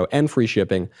 30, and free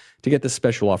shipping. To get this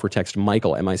special offer, text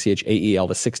Michael, M-I-C-H-A-E-L,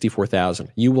 to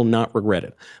 64,000. You will not regret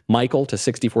it. Michael to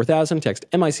 64,000. Text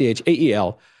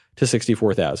M-I-C-H-A-E-L to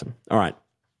 64,000. All right.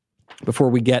 Before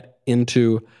we get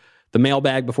into the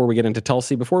mailbag, before we get into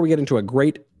Tulsi, before we get into a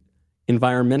great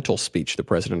environmental speech that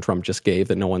President Trump just gave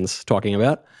that no one's talking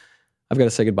about, I've got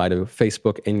to say goodbye to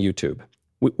Facebook and YouTube.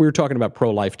 We were talking about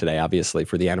pro-life today, obviously,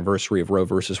 for the anniversary of Roe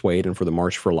versus Wade and for the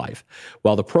March for Life.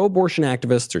 While the pro-abortion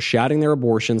activists are shouting their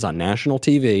abortions on national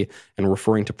TV and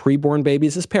referring to preborn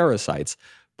babies as parasites,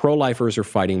 pro-lifers are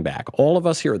fighting back. All of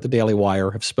us here at the Daily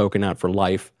Wire have spoken out for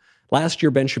life. Last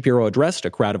year, Ben Shapiro addressed a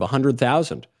crowd of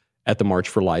 100,000 at the March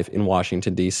for Life in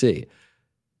Washington, D.C.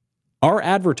 Our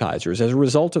advertisers, as a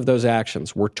result of those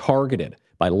actions, were targeted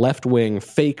by left-wing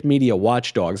fake media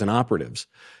watchdogs and operatives.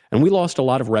 And we lost a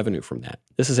lot of revenue from that.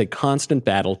 This is a constant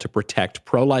battle to protect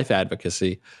pro-life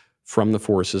advocacy from the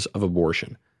forces of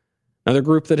abortion. Another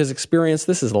group that has experienced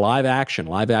this is Live Action.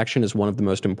 Live Action is one of the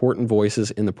most important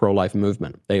voices in the pro-life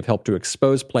movement. They have helped to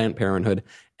expose Planned Parenthood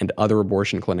and other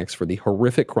abortion clinics for the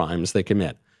horrific crimes they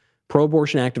commit.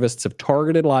 Pro-abortion activists have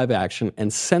targeted Live Action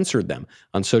and censored them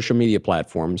on social media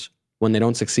platforms when they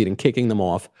don't succeed in kicking them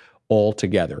off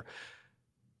altogether.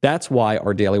 That's why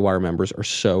our Daily Wire members are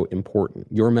so important.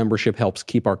 Your membership helps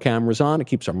keep our cameras on. It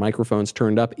keeps our microphones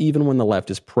turned up, even when the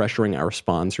left is pressuring our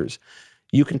sponsors.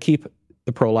 You can keep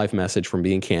the pro-life message from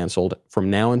being canceled from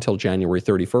now until January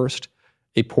 31st.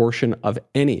 A portion of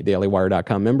any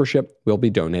DailyWire.com membership will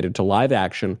be donated to Live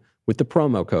Action with the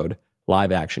promo code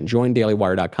LiveAction. Join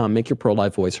DailyWire.com. Make your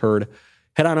pro-life voice heard.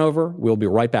 Head on over. We'll be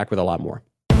right back with a lot more.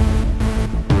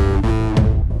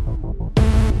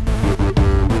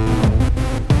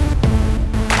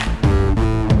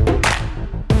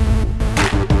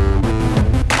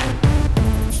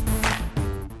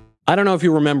 I don't know if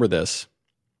you remember this,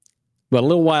 but a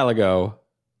little while ago,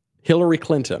 Hillary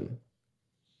Clinton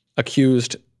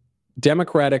accused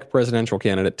Democratic presidential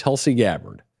candidate Tulsi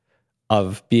Gabbard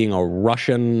of being a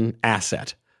Russian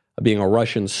asset, of being a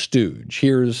Russian stooge.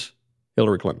 Here's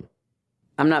Hillary Clinton.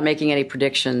 I'm not making any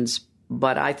predictions,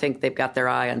 but I think they've got their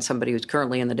eye on somebody who's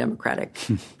currently in the Democratic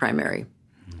primary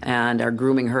and are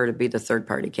grooming her to be the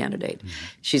third-party candidate.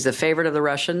 She's the favorite of the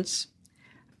Russians.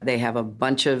 They have a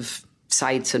bunch of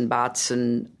sites and bots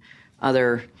and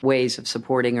other ways of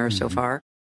supporting her so far.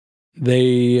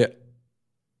 They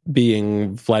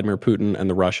being Vladimir Putin and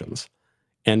the Russians.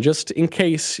 And just in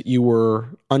case you were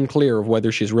unclear of whether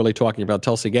she's really talking about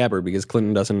Tulsi Gabbard, because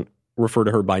Clinton doesn't refer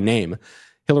to her by name,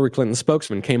 Hillary Clinton's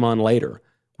spokesman came on later,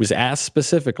 was asked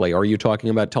specifically, are you talking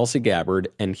about Tulsi Gabbard?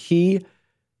 And he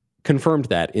confirmed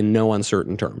that in no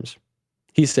uncertain terms.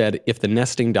 He said, if the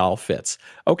nesting doll fits.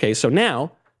 Okay, so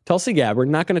now Tulsi Gabbard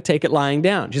not going to take it lying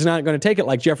down. She's not going to take it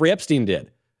like Jeffrey Epstein did.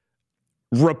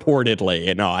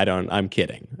 Reportedly. No, I'm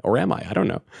kidding. Or am I? I don't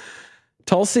know.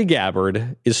 Tulsi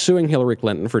Gabbard is suing Hillary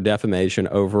Clinton for defamation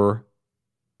over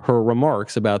her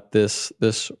remarks about this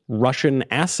Russian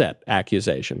asset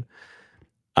accusation.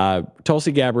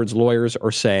 Tulsi Gabbard's lawyers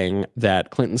are saying that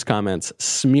Clinton's comments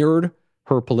smeared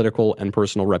her political and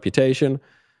personal reputation.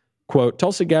 Quote,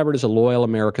 Tulsi Gabbard is a loyal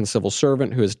American civil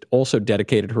servant who has also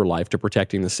dedicated her life to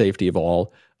protecting the safety of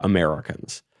all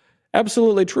Americans.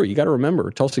 Absolutely true. You got to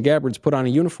remember, Tulsi Gabbard's put on a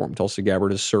uniform. Tulsi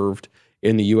Gabbard has served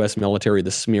in the U.S. military.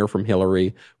 The smear from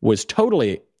Hillary was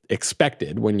totally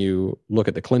expected when you look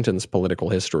at the Clintons' political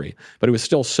history, but it was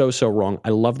still so wrong. I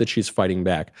love that she's fighting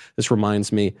back. This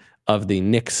reminds me of the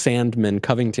Nick Sandman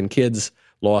Covington Kids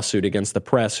lawsuit against the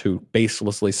press, who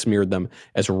baselessly smeared them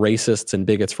as racists and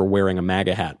bigots for wearing a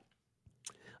MAGA hat.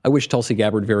 I wish Tulsi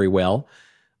Gabbard very well.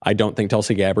 I don't think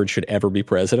Tulsi Gabbard should ever be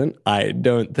president. I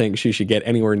don't think she should get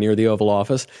anywhere near the Oval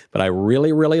Office, but I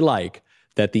really, really like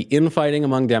that the infighting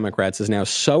among Democrats is now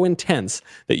so intense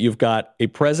that you've got a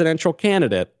presidential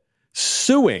candidate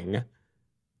suing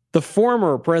the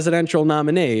former presidential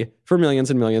nominee for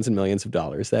millions and millions and millions of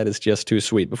dollars. That is just too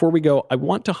sweet. Before we go, I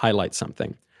want to highlight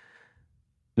something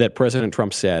that President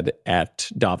Trump said at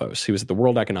Davos. He was at the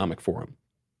World Economic Forum.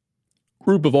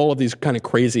 Group of all of these kind of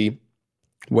crazy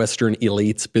Western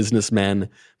elites, businessmen,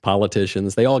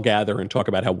 politicians, they all gather and talk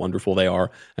about how wonderful they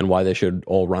are and why they should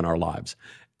all run our lives.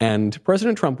 And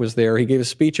President Trump was there. He gave a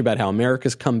speech about how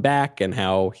America's come back and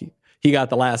how he got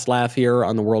the last laugh here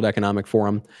on the World Economic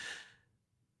Forum.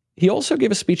 He also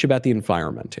gave a speech about the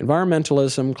environment.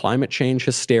 Environmentalism, climate change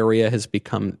hysteria has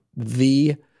become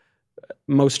the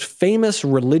most famous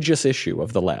religious issue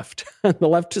of the left. The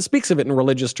left speaks of it in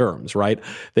religious terms, right?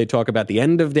 They talk about the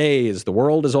end of days, the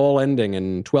world is all ending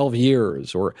in 12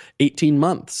 years or 18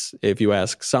 months, if you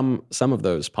ask some of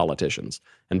those politicians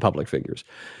and public figures.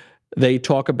 They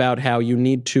talk about how you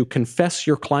need to confess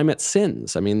your climate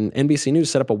sins. I mean, NBC News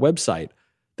set up a website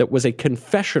that was a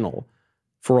confessional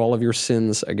for all of your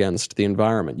sins against the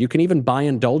environment. You can even buy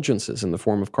indulgences in the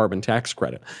form of carbon tax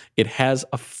credit. It has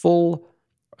a full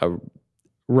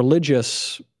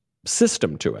religious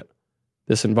system to it,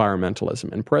 this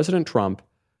environmentalism. And President Trump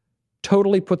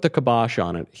totally put the kibosh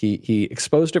on it. He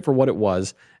exposed it for what it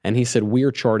was, and he said, we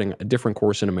are charting a different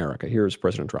course in America. Here's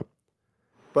President Trump.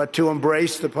 But to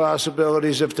embrace the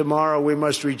possibilities of tomorrow, we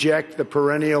must reject the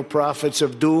perennial prophets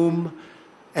of doom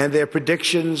and their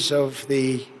predictions of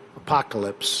the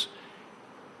apocalypse.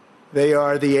 They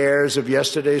are the heirs of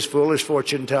yesterday's foolish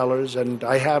fortune tellers, and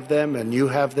I have them, and you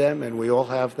have them, and we all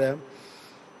have them.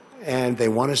 And they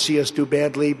want to see us do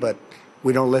badly, but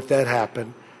we don't let that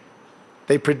happen.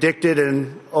 They predicted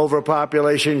an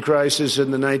overpopulation crisis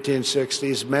in the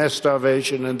 1960s, mass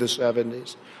starvation in the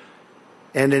 70s,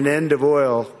 and an end of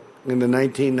oil in the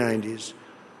 1990s.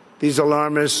 These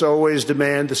alarmists always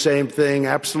demand the same thing: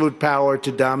 absolute power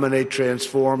to dominate,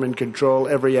 transform, and control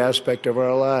every aspect of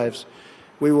our lives.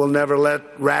 We will never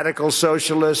let radical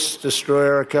socialists destroy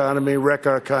our economy, wreck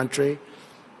our country,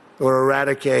 or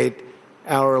eradicate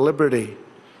our liberty.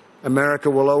 America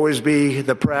will always be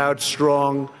the proud,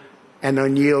 strong, and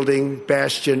unyielding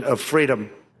bastion of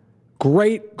freedom.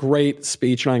 Great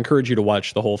speech, and I encourage you to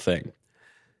watch the whole thing.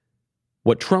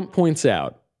 What Trump points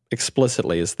out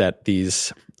explicitly is that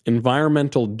these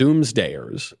environmental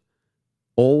doomsdayers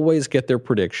always get their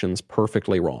predictions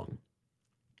perfectly wrong.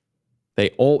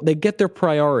 They get their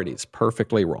priorities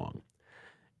perfectly wrong.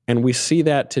 And we see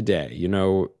that today. You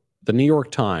know, the New York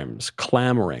Times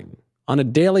clamoring on a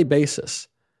daily basis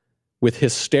with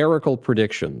hysterical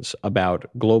predictions about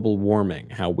global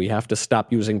warming, how we have to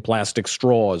stop using plastic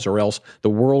straws or else the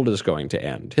world is going to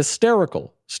end.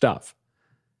 Hysterical stuff.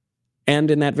 And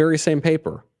in that very same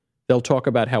paper, they'll talk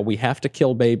about how we have to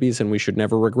kill babies and we should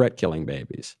never regret killing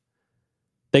babies.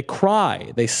 They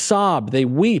cry, they sob, they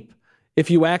weep if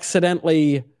you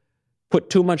accidentally put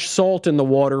too much salt in the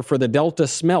water for the Delta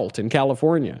smelt in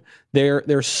California.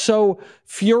 They're so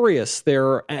furious.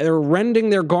 They're rending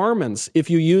their garments if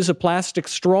you use a plastic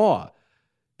straw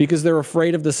because they're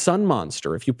afraid of the sun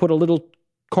monster. If you put a little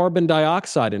carbon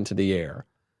dioxide into the air,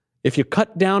 if you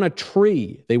cut down a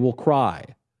tree, they will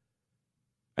cry.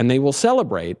 And they will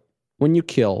celebrate when you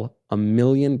kill 1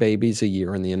 million babies a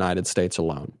year in the United States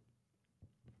alone.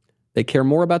 They care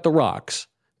more about the rocks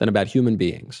than about human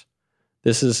beings.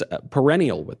 This is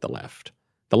perennial with the left.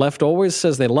 The left always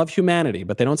says they love humanity,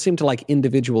 but they don't seem to like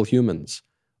individual humans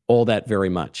all that very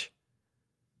much.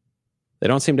 They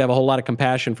don't seem to have a whole lot of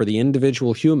compassion for the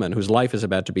individual human whose life is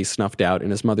about to be snuffed out in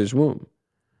his mother's womb.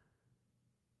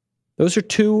 Those are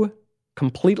two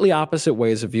completely opposite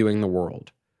ways of viewing the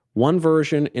world. One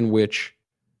version in which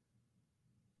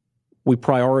we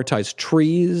prioritize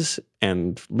trees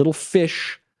and little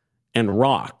fish and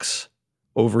rocks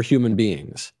over human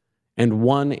beings, and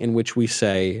one in which we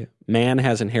say man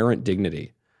has inherent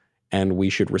dignity and we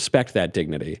should respect that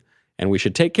dignity, and we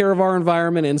should take care of our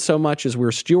environment in so much as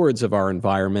we're stewards of our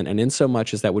environment and in so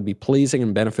much as that would be pleasing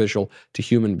and beneficial to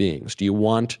human beings. Do you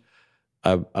want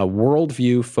a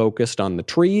worldview focused on the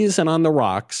trees and on the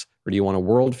rocks, or do you want a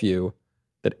worldview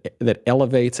that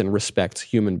elevates and respects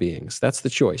human beings? That's the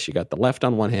choice. You got the left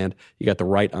on one hand, you got the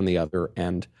right on the other,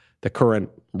 and the current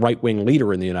right-wing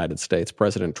leader in the United States,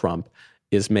 President Trump,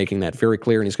 is making that very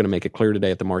clear, and he's going to make it clear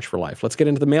today at the March for Life. Let's get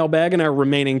into the mailbag in our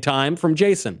remaining time from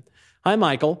Jason. Hi,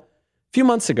 Michael. A few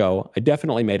months ago, I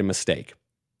definitely made a mistake,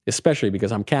 especially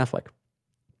because I'm Catholic,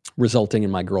 resulting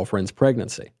in my girlfriend's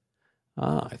pregnancy.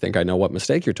 I think I know what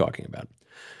mistake you're talking about.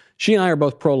 She and I are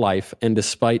both pro-life, and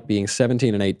despite being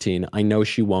 17 and 18, I know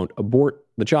she won't abort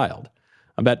the child.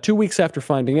 About 2 weeks after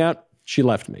finding out, she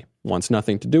left me, wants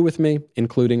nothing to do with me,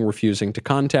 including refusing to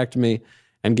contact me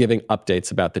and giving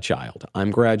updates about the child. I'm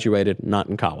graduated, not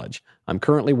in college. I'm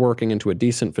currently working into a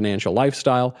decent financial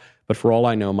lifestyle, but for all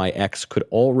I know, my ex could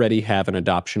already have an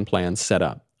adoption plan set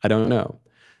up. I don't know.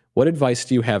 What advice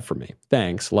do you have for me?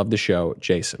 Thanks. Love the show,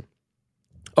 Jason.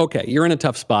 Okay, you're in a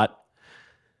tough spot.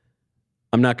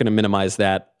 I'm not going to minimize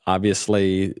that.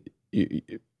 Obviously,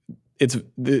 it's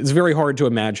very hard to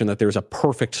imagine that there's a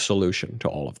perfect solution to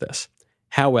all of this.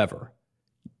 However,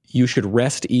 you should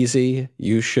rest easy.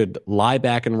 You should lie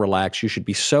back and relax. You should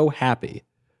be so happy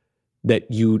that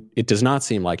it does not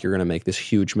seem like you're going to make this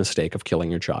huge mistake of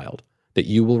killing your child, that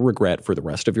you will regret for the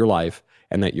rest of your life,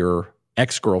 and that your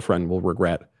ex-girlfriend will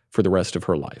regret for the rest of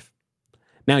her life.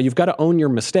 Now, you've got to own your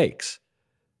mistakes.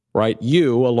 Right?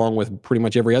 You, along with pretty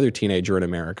much every other teenager in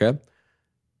America,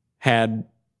 had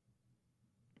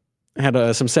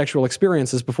some sexual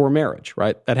experiences before marriage,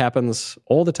 right? That happens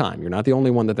all the time. You're not the only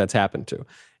one that's happened to.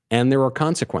 And there are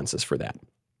consequences for that.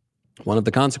 One of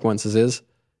the consequences is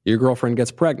your girlfriend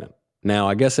gets pregnant. Now,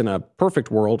 I guess in a perfect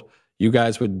world, you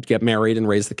guys would get married and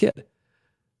raise the kid.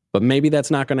 But maybe that's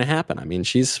not going to happen. I mean,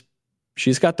 she's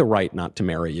got the right not to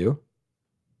marry you.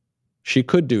 She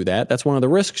could do that. That's one of the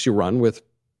risks you run with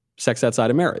sex outside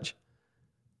of marriage.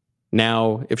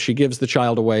 Now, if she gives the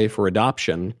child away for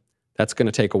adoption, that's going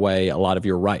to take away a lot of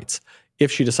your rights.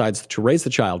 If she decides to raise the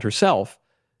child herself,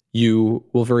 you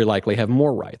will very likely have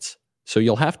more rights. So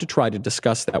you'll have to try to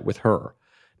discuss that with her.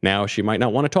 Now, she might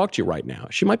not want to talk to you right now.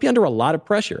 She might be under a lot of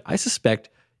pressure. I suspect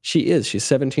she is. She's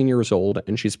 17 years old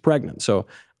and she's pregnant. So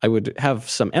I would have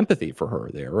some empathy for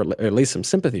her there, or at least some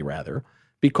sympathy rather,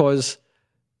 because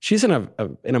she's in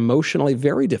an emotionally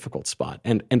very difficult spot.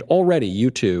 And already you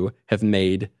two have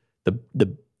made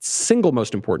the single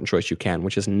most important choice you can,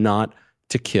 which is not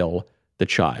to kill the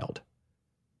child.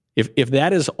 If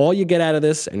that is all you get out of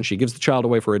this, and she gives the child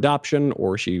away for adoption,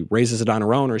 or she raises it on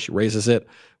her own, or she raises it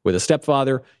with a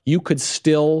stepfather, you could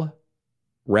still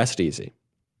rest easy.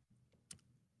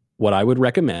 What I would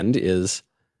recommend is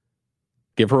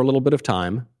give her a little bit of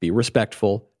time, be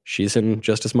respectful. She's in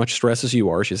just as much stress as you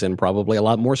are. She's in probably a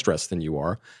lot more stress than you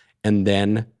are. And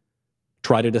then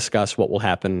try to discuss what will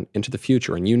happen into the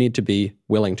future. And you need to be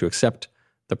willing to accept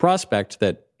the prospect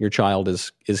that your child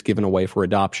is given away for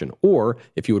adoption. Or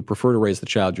if you would prefer to raise the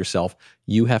child yourself,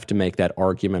 you have to make that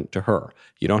argument to her.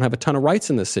 You don't have a ton of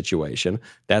rights in this situation.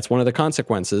 That's one of the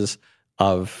consequences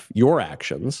of your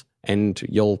actions, and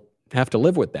you'll have to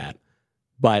live with that.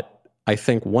 But I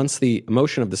think once the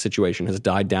emotion of the situation has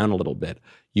died down a little bit,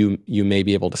 you may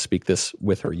be able to speak this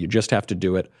with her. You just have to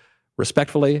do it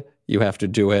respectfully. You have to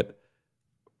do it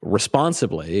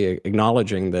responsibly,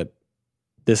 acknowledging that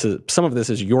some of this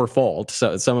is your fault.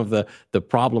 So some of the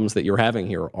problems that you're having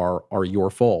here are your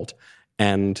fault,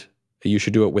 and you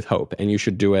should do it with hope, and you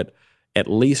should do it at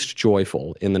least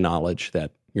joyful in the knowledge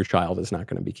that your child is not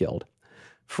going to be killed.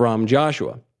 From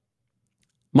Joshua,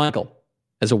 Michael,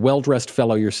 as a well-dressed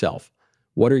fellow yourself,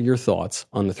 what are your thoughts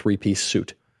on the three-piece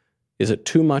suit? Is it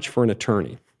too much for an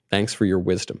attorney? Thanks for your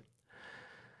wisdom.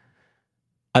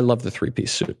 I love the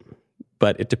three-piece suit,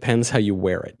 but it depends how you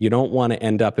wear it. You don't want to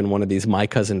end up in one of these My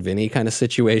Cousin Vinny kind of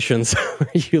situations where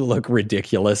you look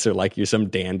ridiculous or like you're some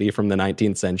dandy from the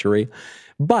 19th century.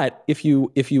 But if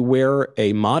you wear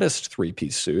a modest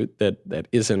three-piece suit that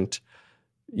isn't,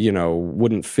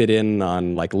 wouldn't fit in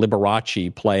on like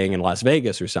Liberace playing in Las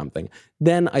Vegas or something,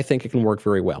 then I think it can work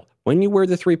very well. When you wear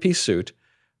the three-piece suit,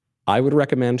 I would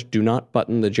recommend do not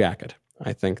button the jacket.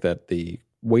 I think that the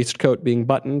waistcoat being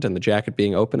buttoned and the jacket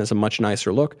being open is a much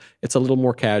nicer look. It's a little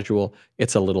more casual.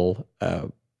 It's a little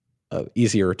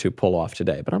easier to pull off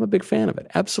today. But I'm a big fan of it.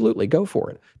 Absolutely, go for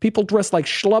it. People dress like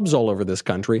schlubs all over this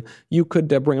country. You could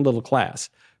bring a little class.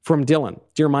 From Dylan,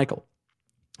 dear Michael,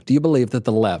 do you believe that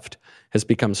the left has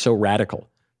become so radical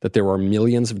that there are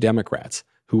millions of Democrats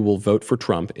who will vote for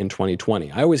Trump in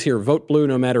 2020? I always hear vote blue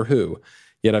no matter who,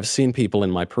 yet I've seen people in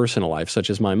my personal life, such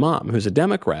as my mom, who's a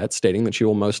Democrat, stating that she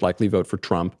will most likely vote for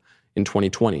Trump in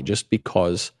 2020 just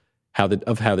because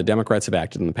of how the Democrats have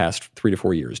acted in the past 3 to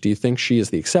 4 years. Do you think she is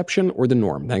the exception or the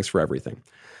norm? Thanks for everything.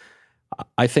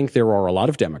 I think there are a lot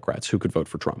of Democrats who could vote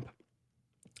for Trump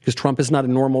because Trump is not a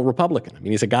normal Republican. I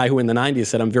mean, he's a guy who in the 90s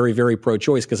said, I'm very, very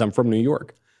pro-choice because I'm from New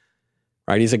York.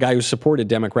 Right? He's a guy who supported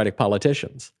Democratic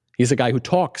politicians. He's a guy who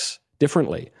talks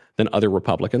differently than other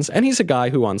Republicans. And he's a guy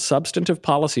who on substantive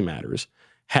policy matters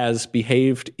has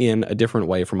behaved in a different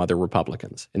way from other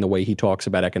Republicans, in the way he talks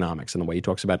about economics, in the way he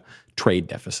talks about trade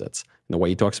deficits, in the way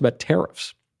he talks about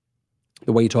tariffs,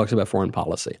 the way he talks about foreign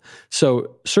policy.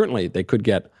 So certainly they could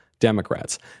get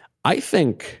Democrats. I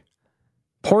think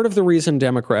part of the reason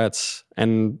Democrats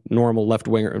and normal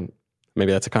left-winger,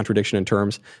 maybe that's a contradiction in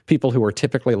terms, people who are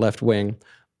typically left-wing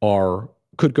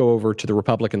could go over to the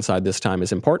Republican side this time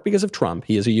is in part because of Trump.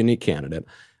 He is a unique candidate.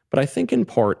 But I think in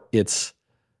part it's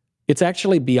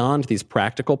actually beyond these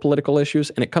practical political issues,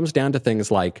 and it comes down to things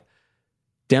like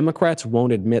Democrats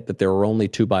won't admit that there are only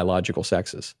two biological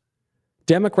sexes.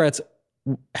 Democrats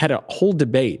had a whole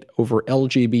debate over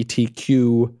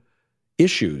LGBTQ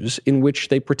issues in which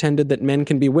they pretended that men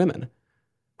can be women.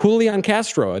 Julian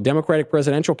Castro, a Democratic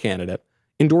presidential candidate,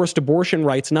 endorsed abortion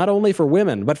rights not only for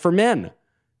women, but for men.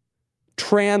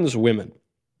 Trans women.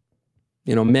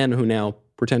 Men who now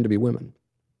pretend to be women.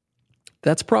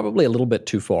 That's probably a little bit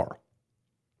too far.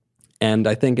 And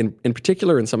I think in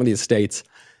particular in some of these states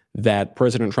that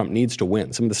President Trump needs to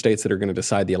win, some of the states that are going to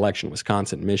decide the election,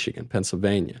 Wisconsin, Michigan,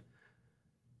 Pennsylvania,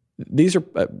 these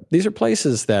are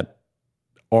places that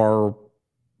are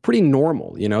pretty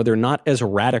normal. They're not as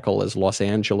radical as Los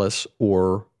Angeles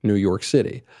or New York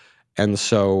City. And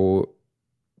so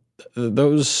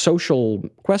those social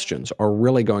questions are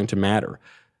really going to matter.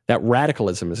 That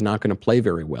radicalism is not going to play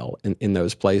very well in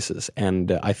those places.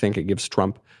 And I think it gives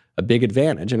Trump a big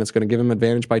advantage, and it's going to give him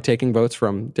advantage by taking votes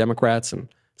from Democrats and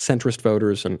centrist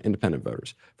voters and independent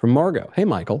voters. From Margot, hey,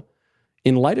 Michael,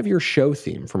 in light of your show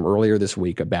theme from earlier this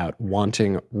week about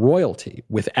wanting royalty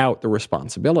without the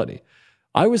responsibility,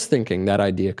 I was thinking that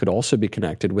idea could also be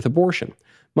connected with abortion.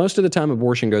 Most of the time,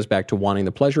 abortion goes back to wanting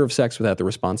the pleasure of sex without the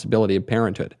responsibility of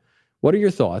parenthood. What are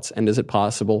your thoughts, and is it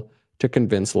possible to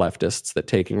convince leftists that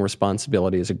taking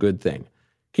responsibility is a good thing?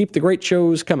 Keep the great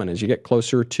shows coming as you get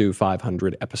closer to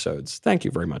 500 episodes. Thank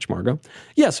you very much, Margot.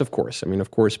 Yes, of course. I mean,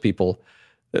 of course, people,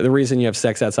 the reason you have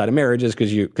sex outside of marriage is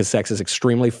because sex is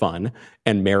extremely fun,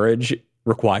 and marriage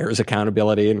requires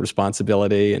accountability and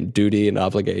responsibility and duty and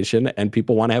obligation, and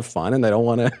people want to have fun and they don't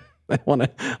want to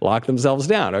lock themselves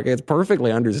down. Okay, it's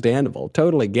perfectly understandable.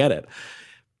 Totally get it.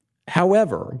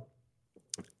 However,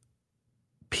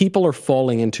 people are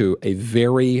falling into a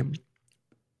very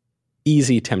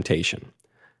easy temptation,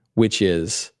 which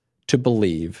is to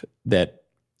believe that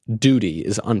duty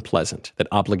is unpleasant, that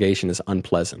obligation is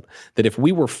unpleasant, that if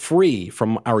we were free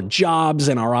from our jobs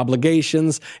and our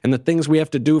obligations and the things we have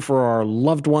to do for our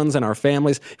loved ones and our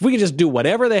families, if we could just do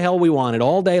whatever the hell we wanted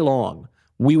all day long,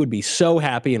 we would be so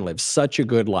happy and live such a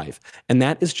good life. And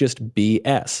that is just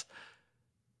BS.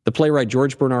 The playwright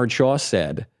George Bernard Shaw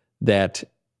said that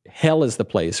hell is the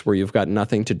place where you've got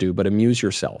nothing to do but amuse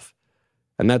yourself.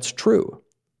 And that's true.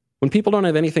 When people don't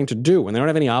have anything to do, when they don't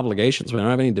have any obligations, when they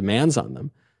don't have any demands on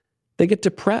them, they get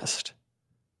depressed.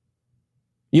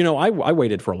 I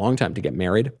waited for a long time to get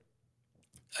married,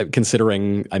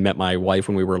 considering I met my wife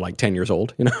when we were like 10 years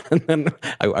old, and then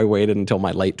I waited until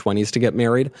my late 20s to get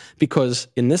married, because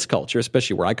in this culture,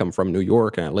 especially where I come from, New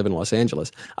York, and I live in Los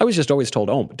Angeles, I was just always told,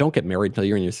 don't get married until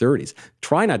you're in your 30s.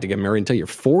 Try not to get married until you're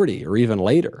 40 or even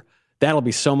later. That'll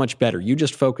be so much better. You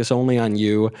just focus only on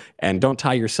you and don't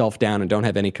tie yourself down and don't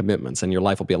have any commitments, and your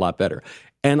life will be a lot better.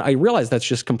 And I realize that's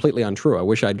just completely untrue. I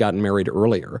wish I'd gotten married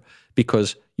earlier,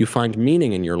 because you find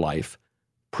meaning in your life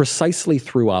precisely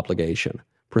through obligation,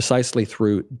 precisely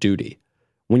through duty.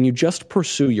 When you just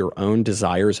pursue your own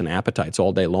desires and appetites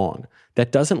all day long,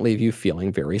 that doesn't leave you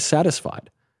feeling very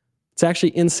satisfied. It's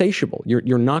actually insatiable.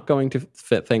 You're not going to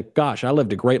think, gosh, I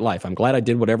lived a great life. I'm glad I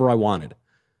did whatever I wanted.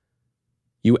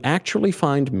 You actually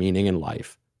find meaning in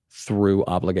life through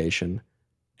obligation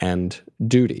and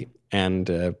duty.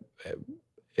 And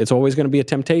it's always going to be a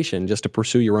temptation just to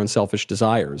pursue your own selfish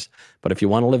desires. But if you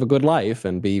want to live a good life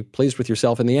and be pleased with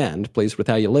yourself in the end, pleased with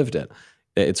how you lived it,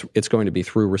 it's going to be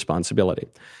through responsibility.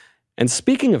 And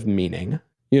speaking of meaning,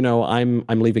 I'm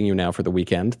leaving you now for the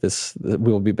weekend.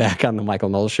 We'll be back on the Michael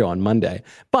Knowles Show on Monday.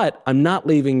 But I'm not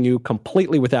leaving you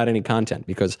completely without any content,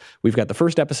 because we've got the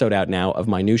first episode out now of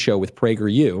my new show with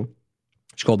PragerU.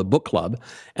 It's called The Book Club.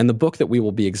 And the book that we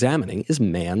will be examining is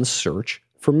Man's Search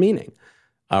for Meaning.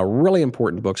 A really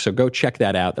important book, so go check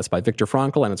that out. That's by Viktor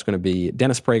Frankl, and it's going to be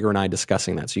Dennis Prager and I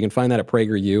discussing that. So you can find that at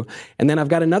PragerU. And then I've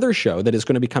got another show that is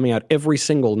going to be coming out every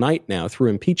single night now through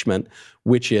impeachment,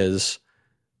 which is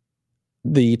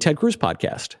the Ted Cruz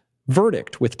podcast,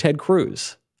 Verdict with Ted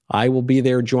Cruz. I will be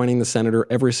there joining the senator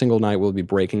every single night. We'll be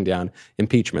breaking down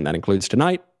impeachment. That includes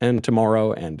tonight and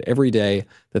tomorrow and every day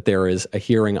that there is a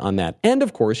hearing on that. And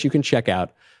of course, you can check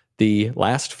out the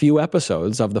last few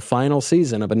episodes of the final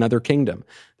season of Another Kingdom,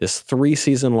 this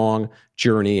 3-season-long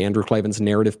journey, Andrew Klavan's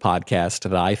narrative podcast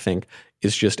that I think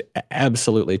is just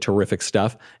absolutely terrific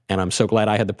stuff. And I'm so glad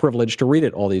I had the privilege to read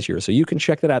it all these years. So you can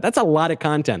check that out. That's a lot of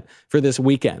content for this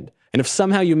weekend. And if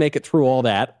somehow you make it through all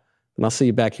that, then I'll see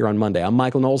you back here on Monday. I'm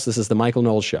Michael Knowles. This is The Michael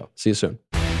Knowles Show. See you soon.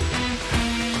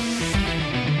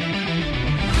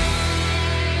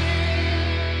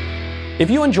 If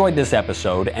you enjoyed this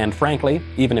episode, and frankly,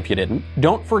 even if you didn't,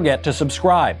 don't forget to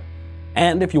subscribe.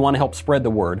 And if you want to help spread the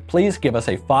word, please give us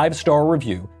a 5-star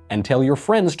review and tell your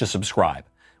friends to subscribe.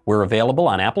 We're available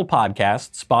on Apple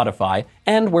Podcasts, Spotify,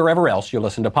 and wherever else you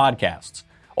listen to podcasts.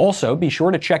 Also, be sure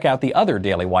to check out the other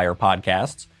Daily Wire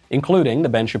podcasts, including The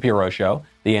Ben Shapiro Show,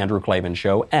 The Andrew Klavan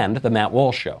Show, and The Matt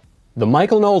Walsh Show. The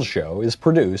Michael Knowles Show is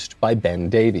produced by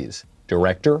Ben Davies.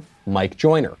 Director, Mike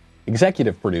Joyner.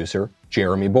 Executive producer,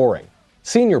 Jeremy Boring.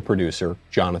 Senior producer,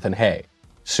 Jonathan Hay.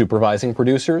 Supervising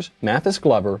producers, Mathis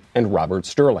Glover and Robert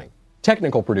Sterling.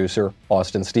 Technical producer,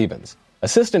 Austin Stevens.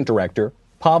 Assistant director,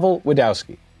 Pavel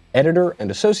Wadowski. Editor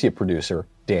and associate producer,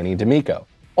 Danny D'Amico.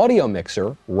 Audio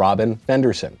mixer, Robin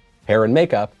Fenderson. Hair and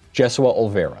makeup, Jesua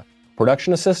Olvera.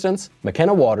 Production assistants,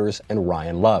 McKenna Waters and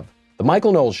Ryan Love. The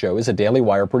Michael Knowles Show is a Daily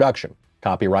Wire production.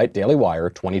 Copyright Daily Wire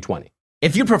 2020.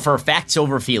 If you prefer facts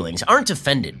over feelings, aren't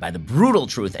offended by the brutal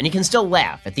truth, and you can still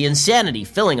laugh at the insanity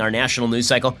filling our national news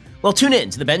cycle, well, tune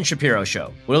in to The Ben Shapiro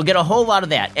Show. We'll get a whole lot of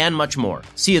that and much more.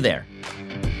 See you there.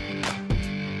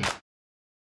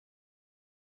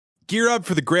 Gear up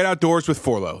for the great outdoors with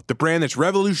Forloh, the brand that's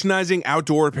revolutionizing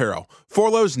outdoor apparel.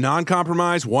 Forloh's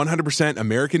non-compromise, 100%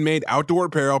 American-made outdoor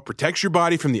apparel protects your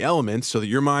body from the elements so that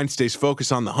your mind stays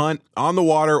focused on the hunt, on the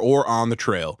water, or on the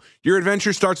trail. Your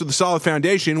adventure starts with a solid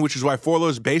foundation, which is why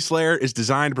Forloh's base layer is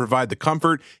designed to provide the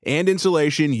comfort and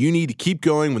insulation you need to keep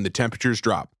going when the temperatures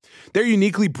drop. Their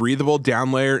uniquely breathable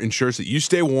down layer ensures that you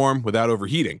stay warm without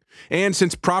overheating. And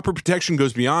since proper protection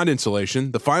goes beyond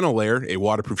insulation, the final layer, a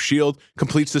waterproof shield,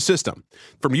 completes the system.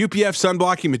 From UPF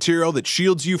sunblocking material that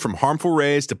shields you from harmful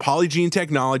rays to Polygene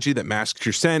technology that masks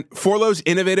your scent, Forloh's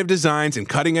innovative designs and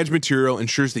cutting-edge material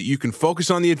ensures that you can focus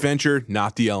on the adventure,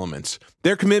 not the elements.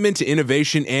 Their commitment to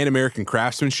innovation and American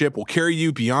craftsmanship will carry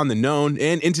you beyond the known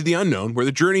and into the unknown, where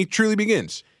the journey truly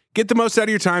begins. Get the most out of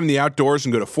your time in the outdoors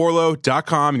and go to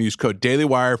forloh.com and use code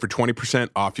DailyWire for 20%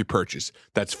 off your purchase.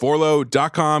 That's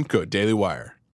forloh.com, code DailyWire.